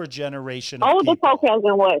newer generation of older people. folks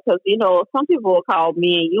hasn't what? Because, you know, some people will call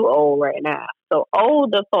me and you old right now. So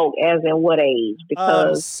older folk, as in what age?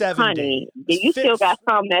 Because, 70. honey, you still got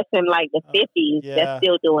some that's in like the 50s that's Yeah.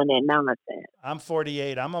 still doing that nonsense. I'm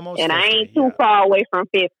 48. I'm almost And 50. I ain't too far away from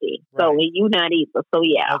 50. So Right. you not either. So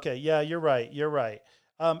yeah. Okay. Yeah, you're right. You're right.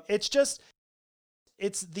 It's just,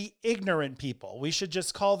 it's the ignorant people. We should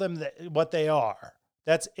just call them what they are.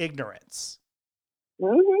 That's ignorance.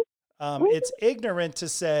 Mm-hmm. It's ignorant to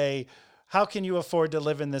say, how can you afford to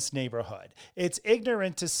live in this neighborhood? It's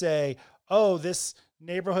ignorant to say, oh, this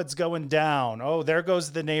neighborhood's going down. Oh, there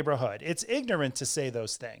goes the neighborhood. It's ignorant to say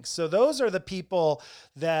those things. So those are the people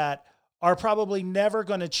that are probably never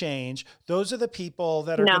going to change. Those are the people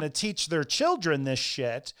that are going to teach their children this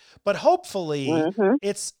shit. But hopefully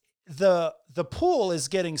it's the pool is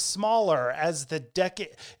getting smaller as the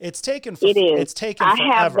decade. It's taken I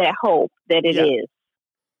forever. have that hope that it is.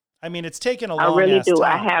 I mean, it's taken a long I really do. time.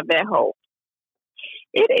 I have that hope.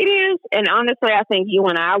 It is. And honestly, I think you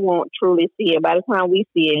and I won't truly see it. By the time we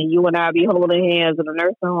see it, you and I be holding hands in a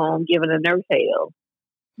nursing home, giving a nurse hell.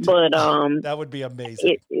 But that would be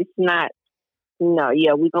amazing. It's not. No,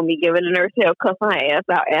 yeah, we're going to be giving the nurse hell, cussing her ass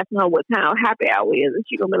out, asking her what kind of happy hour is. And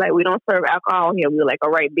she's going to be like, we don't serve alcohol here. We're like,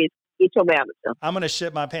 all right, bitch, get your balance. I'm going to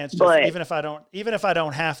shit my pants. Just, even if I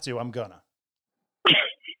don't have to, I'm going to.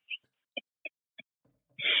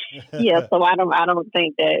 Yeah, so I don't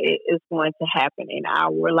think that it's going to happen in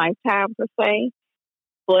our lifetime per se,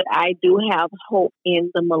 but I do have hope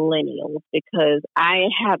in the millennials because I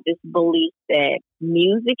have this belief that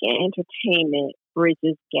music and entertainment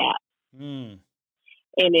bridges gaps, and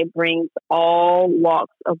it brings all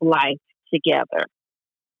walks of life together,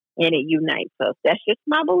 and it unites us. That's just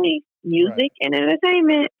my belief. Music and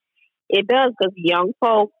entertainment, it does, because young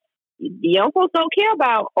folks don't care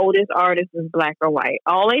about, oh, this artist is black or white.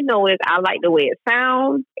 All they know is I like the way it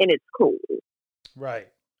sounds and it's cool. Right.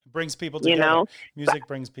 It brings people together. Music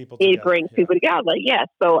brings people together. It brings people together, yes.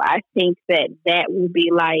 So I think that will be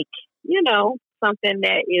like, something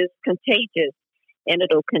that is contagious, and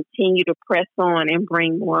it'll continue to press on and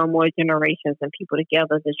bring more and more generations and people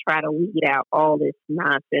together to try to weed out all this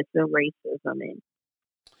nonsense and racism. And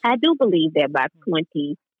I do believe that by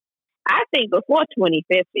I think before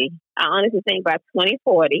 2050, I honestly think by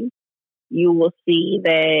 2040, you will see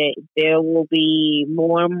that there will be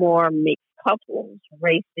more and more mixed couples,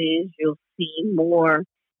 races. You'll see more,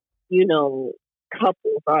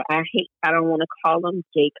 couples. I don't want to call them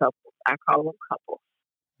gay couples. I call them couples.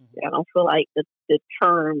 I don't feel like the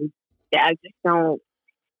term, I just don't,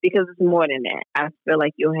 because it's more than that. I feel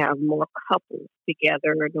like you'll have more couples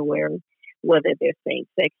together to whether they're same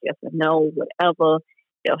sex, yes or no, whatever.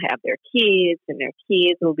 They'll have their kids, and their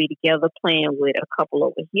kids will be together playing with a couple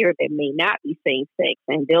over here that may not be same sex,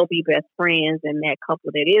 and they'll be best friends. And that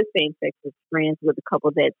couple that is same sex is friends with a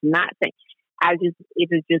couple that's not same.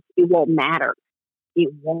 It won't matter.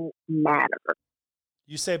 It won't matter.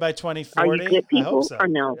 You say by 2040? Are you good people I hope so. or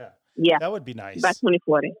no? Yeah. That would be nice. By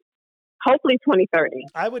 2040. Hopefully 2030.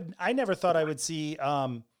 I never thought I would see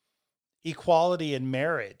equality in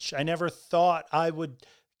marriage. I never thought I would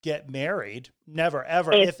get married. Never,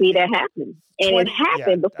 ever. And see that happen. And it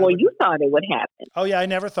happened before you thought it would happen. Oh, yeah, I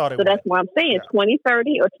never thought it would. So that's why I'm saying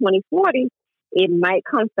 2030 or 2040, it might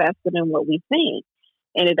come faster than what we think.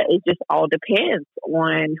 And it just all depends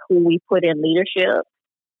on who we put in leadership.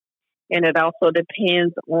 And it also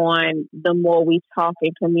depends on the more we talk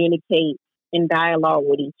and communicate and dialogue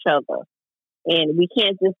with each other. And we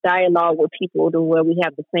can't just dialogue with people to where we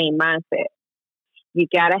have the same mindset. You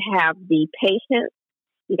got to have the patience.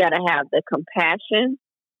 You got to have the compassion,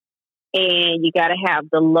 and you got to have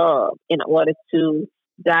the love in order to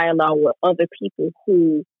dialogue with other people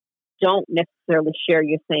who don't necessarily share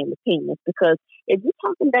your same opinions. Because if you're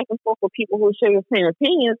talking back and forth with people who share your same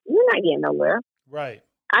opinions, you're not getting nowhere. Right.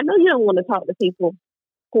 I know you don't want to talk to people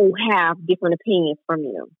who have different opinions from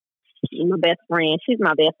you. My best friend, she's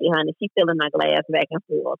my bestie, honey. She's filling my glass back and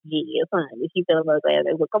forth. Yes, honey. She's filling my glass.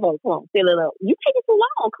 Well, come on, fill it up. You taking too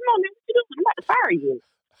long. Come on, man. What you doing? I'm about to fire you.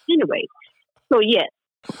 Anyway, so yes.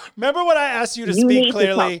 Remember when I asked you to speak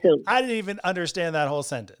clearly? I didn't even understand that whole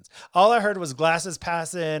sentence. All I heard was glasses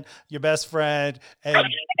passing, your best friend, and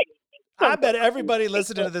I bet everybody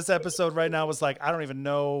listening to this episode right now was like, I don't even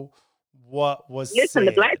know what was Listen, said.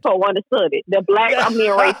 The black folk understood it. I'm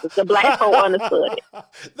being racist. The black folk understood it.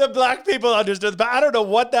 The black people understood, but I don't know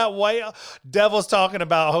what that white devil's talking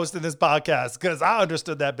about hosting this podcast, because I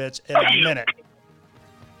understood that bitch in a minute.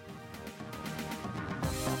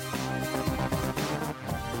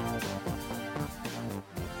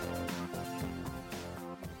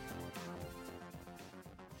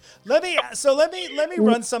 Let me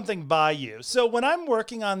run something by you. So when I'm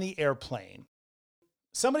working on the airplane,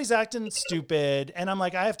 somebody's acting stupid, and I'm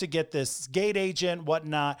like, I have to get this gate agent,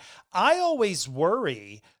 whatnot. I always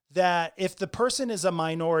worry that if the person is a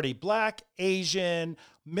minority, Black, Asian,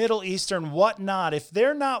 Middle Eastern, whatnot, if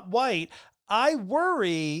they're not white, I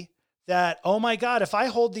worry that, oh my God, if I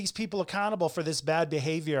hold these people accountable for this bad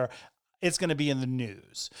behavior, it's going to be in the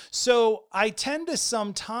news. So I tend to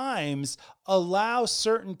sometimes allow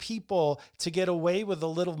certain people to get away with a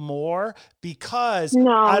little more because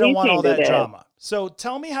No, I don't you want all can't do that that. drama. So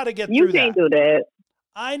tell me how to get You through can't that. do that.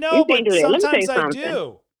 I You know, can't but do that. Let me tell you sometimes I something.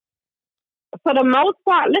 do. For the most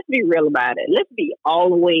part, let's be real about it. Let's be all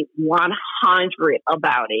the way 100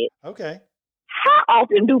 about it. Okay. How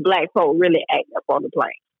often do black folk really act up on the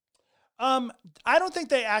plane? I don't think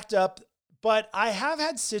they act up, but I have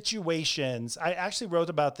had situations. I actually wrote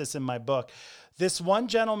about this in my book. This one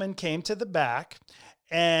gentleman came to the back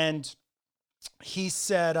and he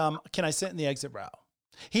said, can I sit in the exit row?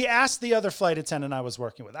 He asked the other flight attendant I was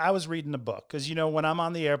working with. I was reading a book because, you know, when I'm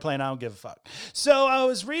on the airplane, I don't give a fuck. So I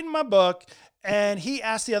was reading my book and he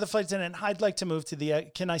asked the other flight attendant, I'd like to move to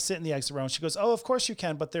can I sit in the exit row? And she goes, oh, of course you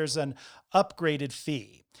can, but there's an upgraded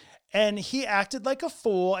fee. And he acted like a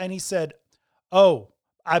fool and he said, oh,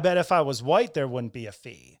 I bet if I was white, there wouldn't be a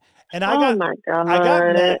fee. And I got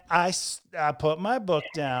mad. I put my book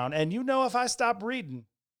down and, you know, if I stop reading,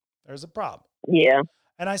 there's a problem. Yeah.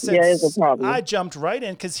 And I said, it's a problem. I jumped right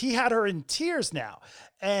in because he had her in tears now.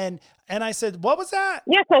 And I said, what was that?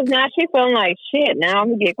 Yeah, because now she's feeling like shit. Now I'm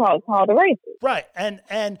going to get called a racist. Right.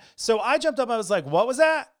 And so I jumped up. I was like, what was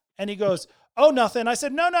that? And he goes, oh, nothing. I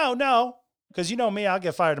said, no. Because you know me, I'll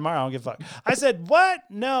get fired tomorrow. I don't give a fuck. I said, what?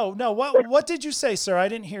 No. What did you say, sir? I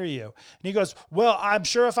didn't hear you. And he goes, well, I'm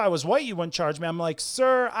sure if I was white, you wouldn't charge me. I'm like,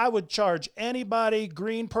 sir, I would charge anybody,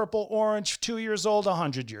 green, purple, orange, 2 years old,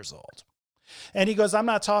 100 years old. And he goes, I'm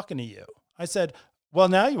not talking to you. I said, well,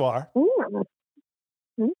 now you are.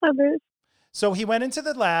 So he went into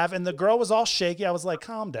the lab and the girl was all shaky. I was like,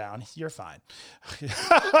 calm down. You're fine.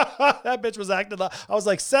 That bitch was acting like, I was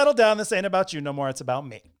like, settle down. This ain't about you no more. It's about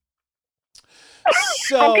me.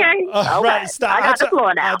 So, okay. Right, stop. I got the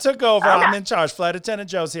floor now. I took over. Okay. I'm in charge. Flight attendant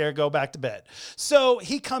Joe's here. Go back to bed. So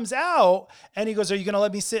he comes out and he goes, are you going to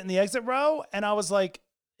let me sit in the exit row? And I was like,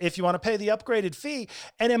 if you want to pay the upgraded fee.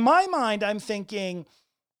 And in my mind, I'm thinking,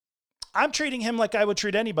 I'm treating him like I would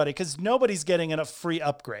treat anybody because nobody's getting a free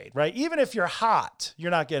upgrade, right? Even if you're hot, you're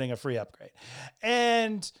not getting a free upgrade.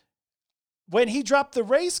 And when he dropped the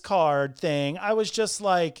race card thing, I was just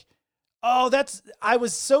like, oh, I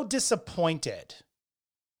was so disappointed.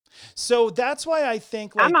 So that's why I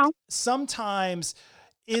think like sometimes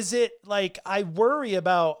is it like I worry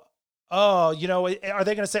about, oh, you know, are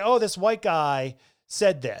they going to say, oh, this white guy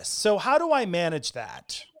said this? So how do I manage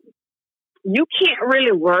that? You can't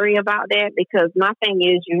really worry about that because my thing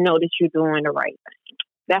is, you know that you're doing the right thing.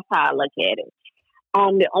 That's how I look at it.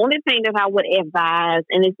 The only thing that I would advise,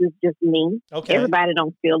 and this is just me, okay, everybody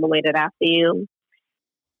don't feel the way that I feel.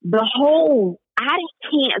 I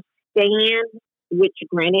can't stand, which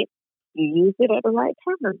granted, you used it at the right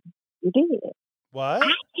time. You did. What? I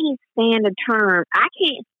can't stand the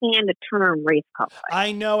term race card.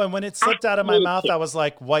 I know, and when it slipped out of my mouth, I was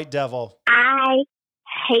like, white devil. I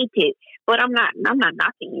hate it. But I'm not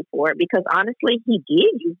knocking you for it because honestly, he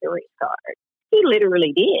did use the race card. He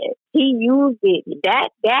literally did. He used it.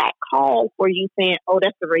 That called for you saying, oh,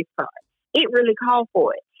 that's the race card. It really called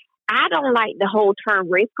for it. I don't like the whole term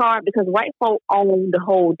race card because white folk own the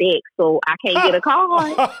whole deck, so I can't get a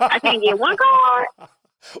card. I can't get one card.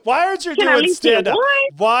 Why aren't you doing stand-up?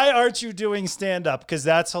 Why aren't you doing stand-up? Because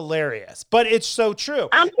that's hilarious. But it's so true.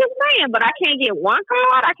 I'm just saying, but I can't get one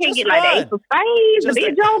card. I can't get like the Ace of Spades, the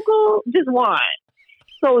Big Joker, just one.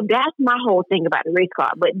 So that's my whole thing about the race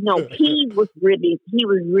card. But no, he was really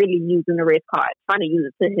using the race card, trying to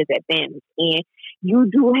use it to his advantage. And you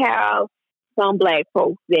do have some black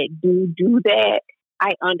folks that do that.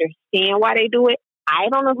 I understand why they do it. I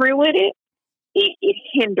don't agree with it. It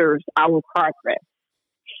hinders our progress.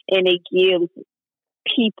 And it gives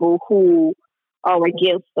people who are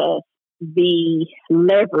against us the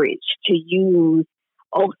leverage to use,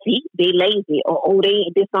 oh, see, they lazy, or oh,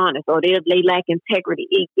 they dishonest, or they lack integrity.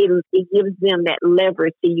 It gives them that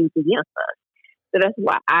leverage to use against us. So that's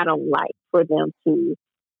why I don't like for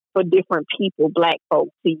different people, black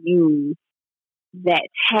folks, to use that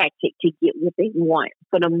tactic to get what they want.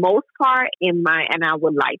 For the most part, and I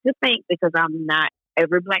would like to think, because I'm not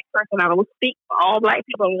every black person, I don't speak for all black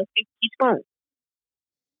people, I don't speak for each one.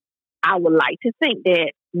 I would like to think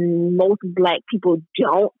that most black people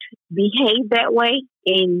don't behave that way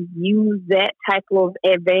and use that type of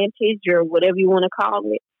advantage or whatever you want to call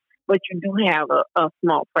it. but you do have a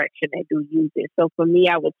small fraction that do use it. So for me,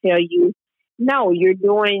 I would tell you, no,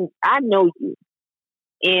 I know you.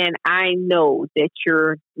 And I know that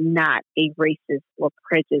you're not a racist or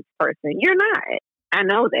prejudiced person. You're not. I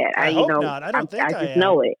know that. I hope not. I don't think I just am.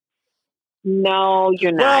 know it. No,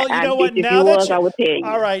 you're Well, not. you know I what? think if Now you that was, you, I would tell you.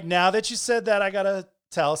 all right, now that you said that, I got to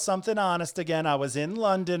tell something honest again. I was in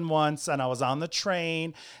London once and I was on the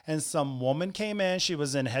train and some woman came in. She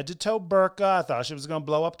was in head to toe burqa. I thought she was going to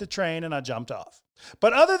blow up the train and I jumped off.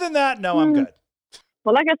 But other than that, no, I'm good.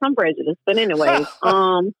 Well, I guess I'm prejudiced. But anyways,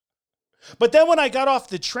 But then when I got off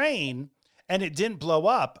the train and it didn't blow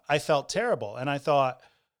up, I felt terrible. And I thought,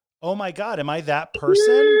 oh my God, am I that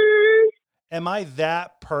person? Am I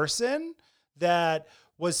that person that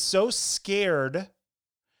was so scared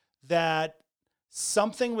that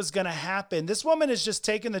something was going to happen? This woman is just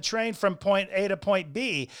taking the train from point A to point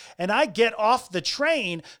B. And I get off the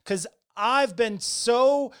train because I've been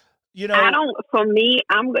so, for me,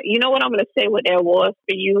 you know what I'm going to say what that was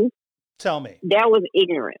for you? Tell me. That was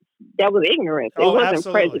ignorance. It wasn't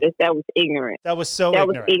absolutely. Prejudice. That was ignorance. That was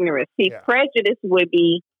ignorant. See, Prejudice would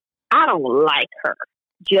be, I don't like her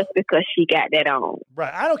just because she got that on.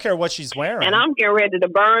 Right. I don't care what she's wearing. And I'm getting ready to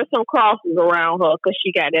burn some crosses around her because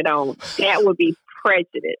she got that on. That would be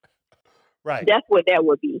prejudice. Right. That's what that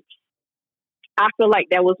would be. I feel like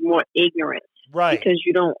that was more ignorance. Right. Because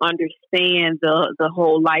you don't understand the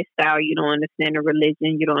whole lifestyle. You don't understand the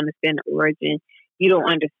religion. You don't understand the origin. You don't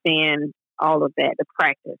understand all of that, the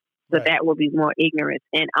practice. So that would be more ignorance.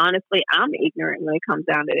 And honestly, I'm ignorant when it comes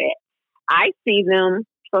down to that. I see them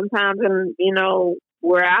sometimes in,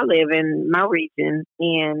 where I live in my region.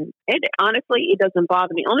 And honestly, it doesn't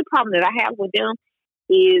bother me. Only problem that I have with them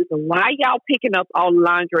is why y'all picking up all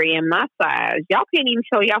lingerie in my size? Y'all can't even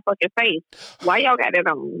show y'all fucking face. Why y'all got it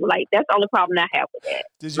on? Like, that's the only problem I have with that.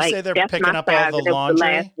 Did you say they're picking up all the laundry?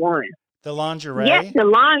 The last one. The lingerie? Yes, the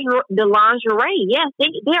lingerie. Yes,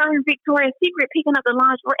 they're in Victoria's Secret picking up the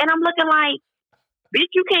lingerie. And I'm looking like,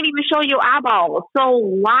 bitch, you can't even show your eyeballs. So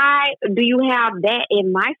why do you have that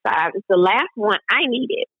in my size? It's the last one I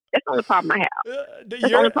needed. That's the only problem I have. That's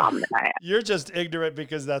the only problem that I have. You're just ignorant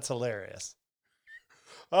because that's hilarious.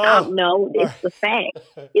 No, it's the fact.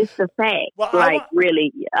 It's the fact. Well,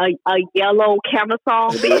 really, a yellow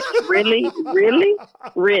camisole, bitch?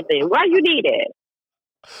 Really? Why you need it?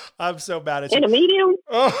 I'm so bad at you. In a medium?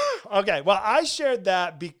 Oh, okay. Well, I shared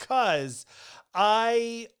that because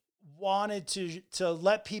I wanted to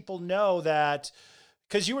let people know that,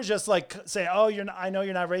 because you were just like saying, oh, I know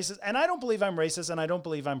you're not racist. And I don't believe I'm racist and I don't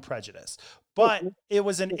believe I'm prejudiced. But it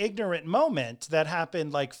was an ignorant moment that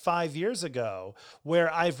happened like 5 years ago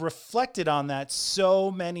where I've reflected on that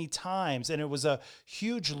so many times. And it was a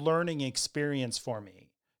huge learning experience for me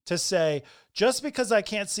to say, just because I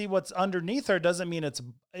can't see what's underneath her doesn't mean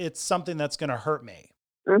it's something that's going to hurt me.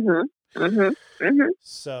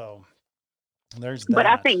 So there's that. But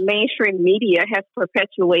I think mainstream media has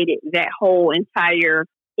perpetuated that whole entire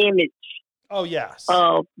image. Oh, yes.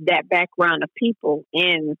 Of that background of people.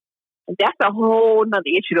 And that's a whole nother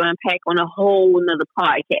issue to unpack on a whole nother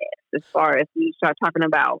podcast as far as we start talking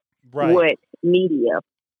about what media,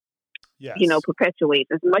 perpetuates.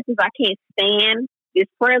 As much as I can't stand this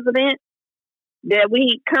president that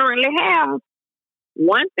we currently have,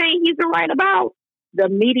 one thing he's right about, the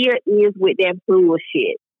media is with that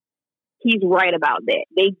bullshit. He's right about that.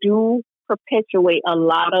 They do perpetuate a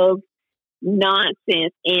lot of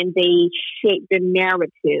nonsense and they shape the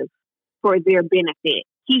narrative for their benefit.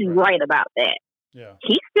 He's right about that. Yeah.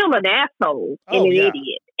 He's still an asshole and an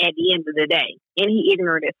idiot at the end of the day. And he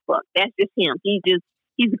ignorant as fuck. That's just him. He's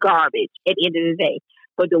garbage at the end of the day.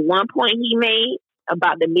 But the one point he made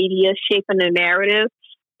about the media shaping the narrative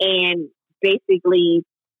and basically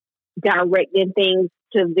directing things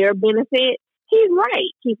to their benefit, he's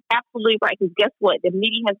right. He's absolutely right. Because guess what? The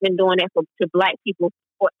media has been doing that to Black people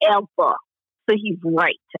forever. So he's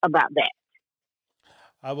right about that.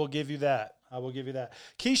 I will give you that.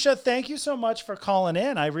 Keisha, thank you so much for calling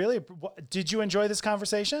in. Did you enjoy this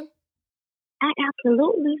conversation? I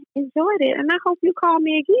absolutely enjoyed it. And I hope you call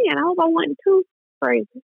me again. I hope I wasn't too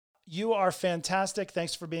crazy. You are fantastic.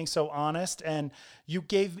 Thanks for being so honest. And you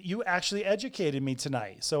actually educated me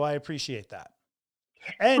tonight. So I appreciate that.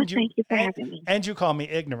 And thank you for having me. And you call me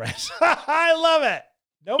ignorant. I love it.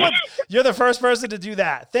 You're the first person to do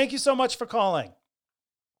that. Thank you so much for calling.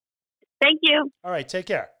 Thank you. All right. Take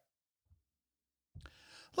care.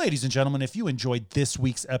 Ladies and gentlemen, if you enjoyed this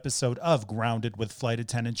week's episode of Grounded with Flight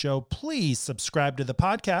Attendant Joe, please subscribe to the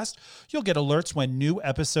podcast. You'll get alerts when new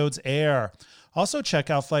episodes air. Also, check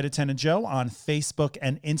out Flight Attendant Joe on Facebook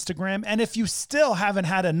and Instagram. And if you still haven't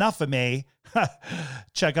had enough of me,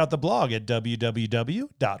 check out the blog at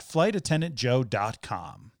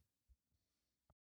www.flightattendantjoe.com.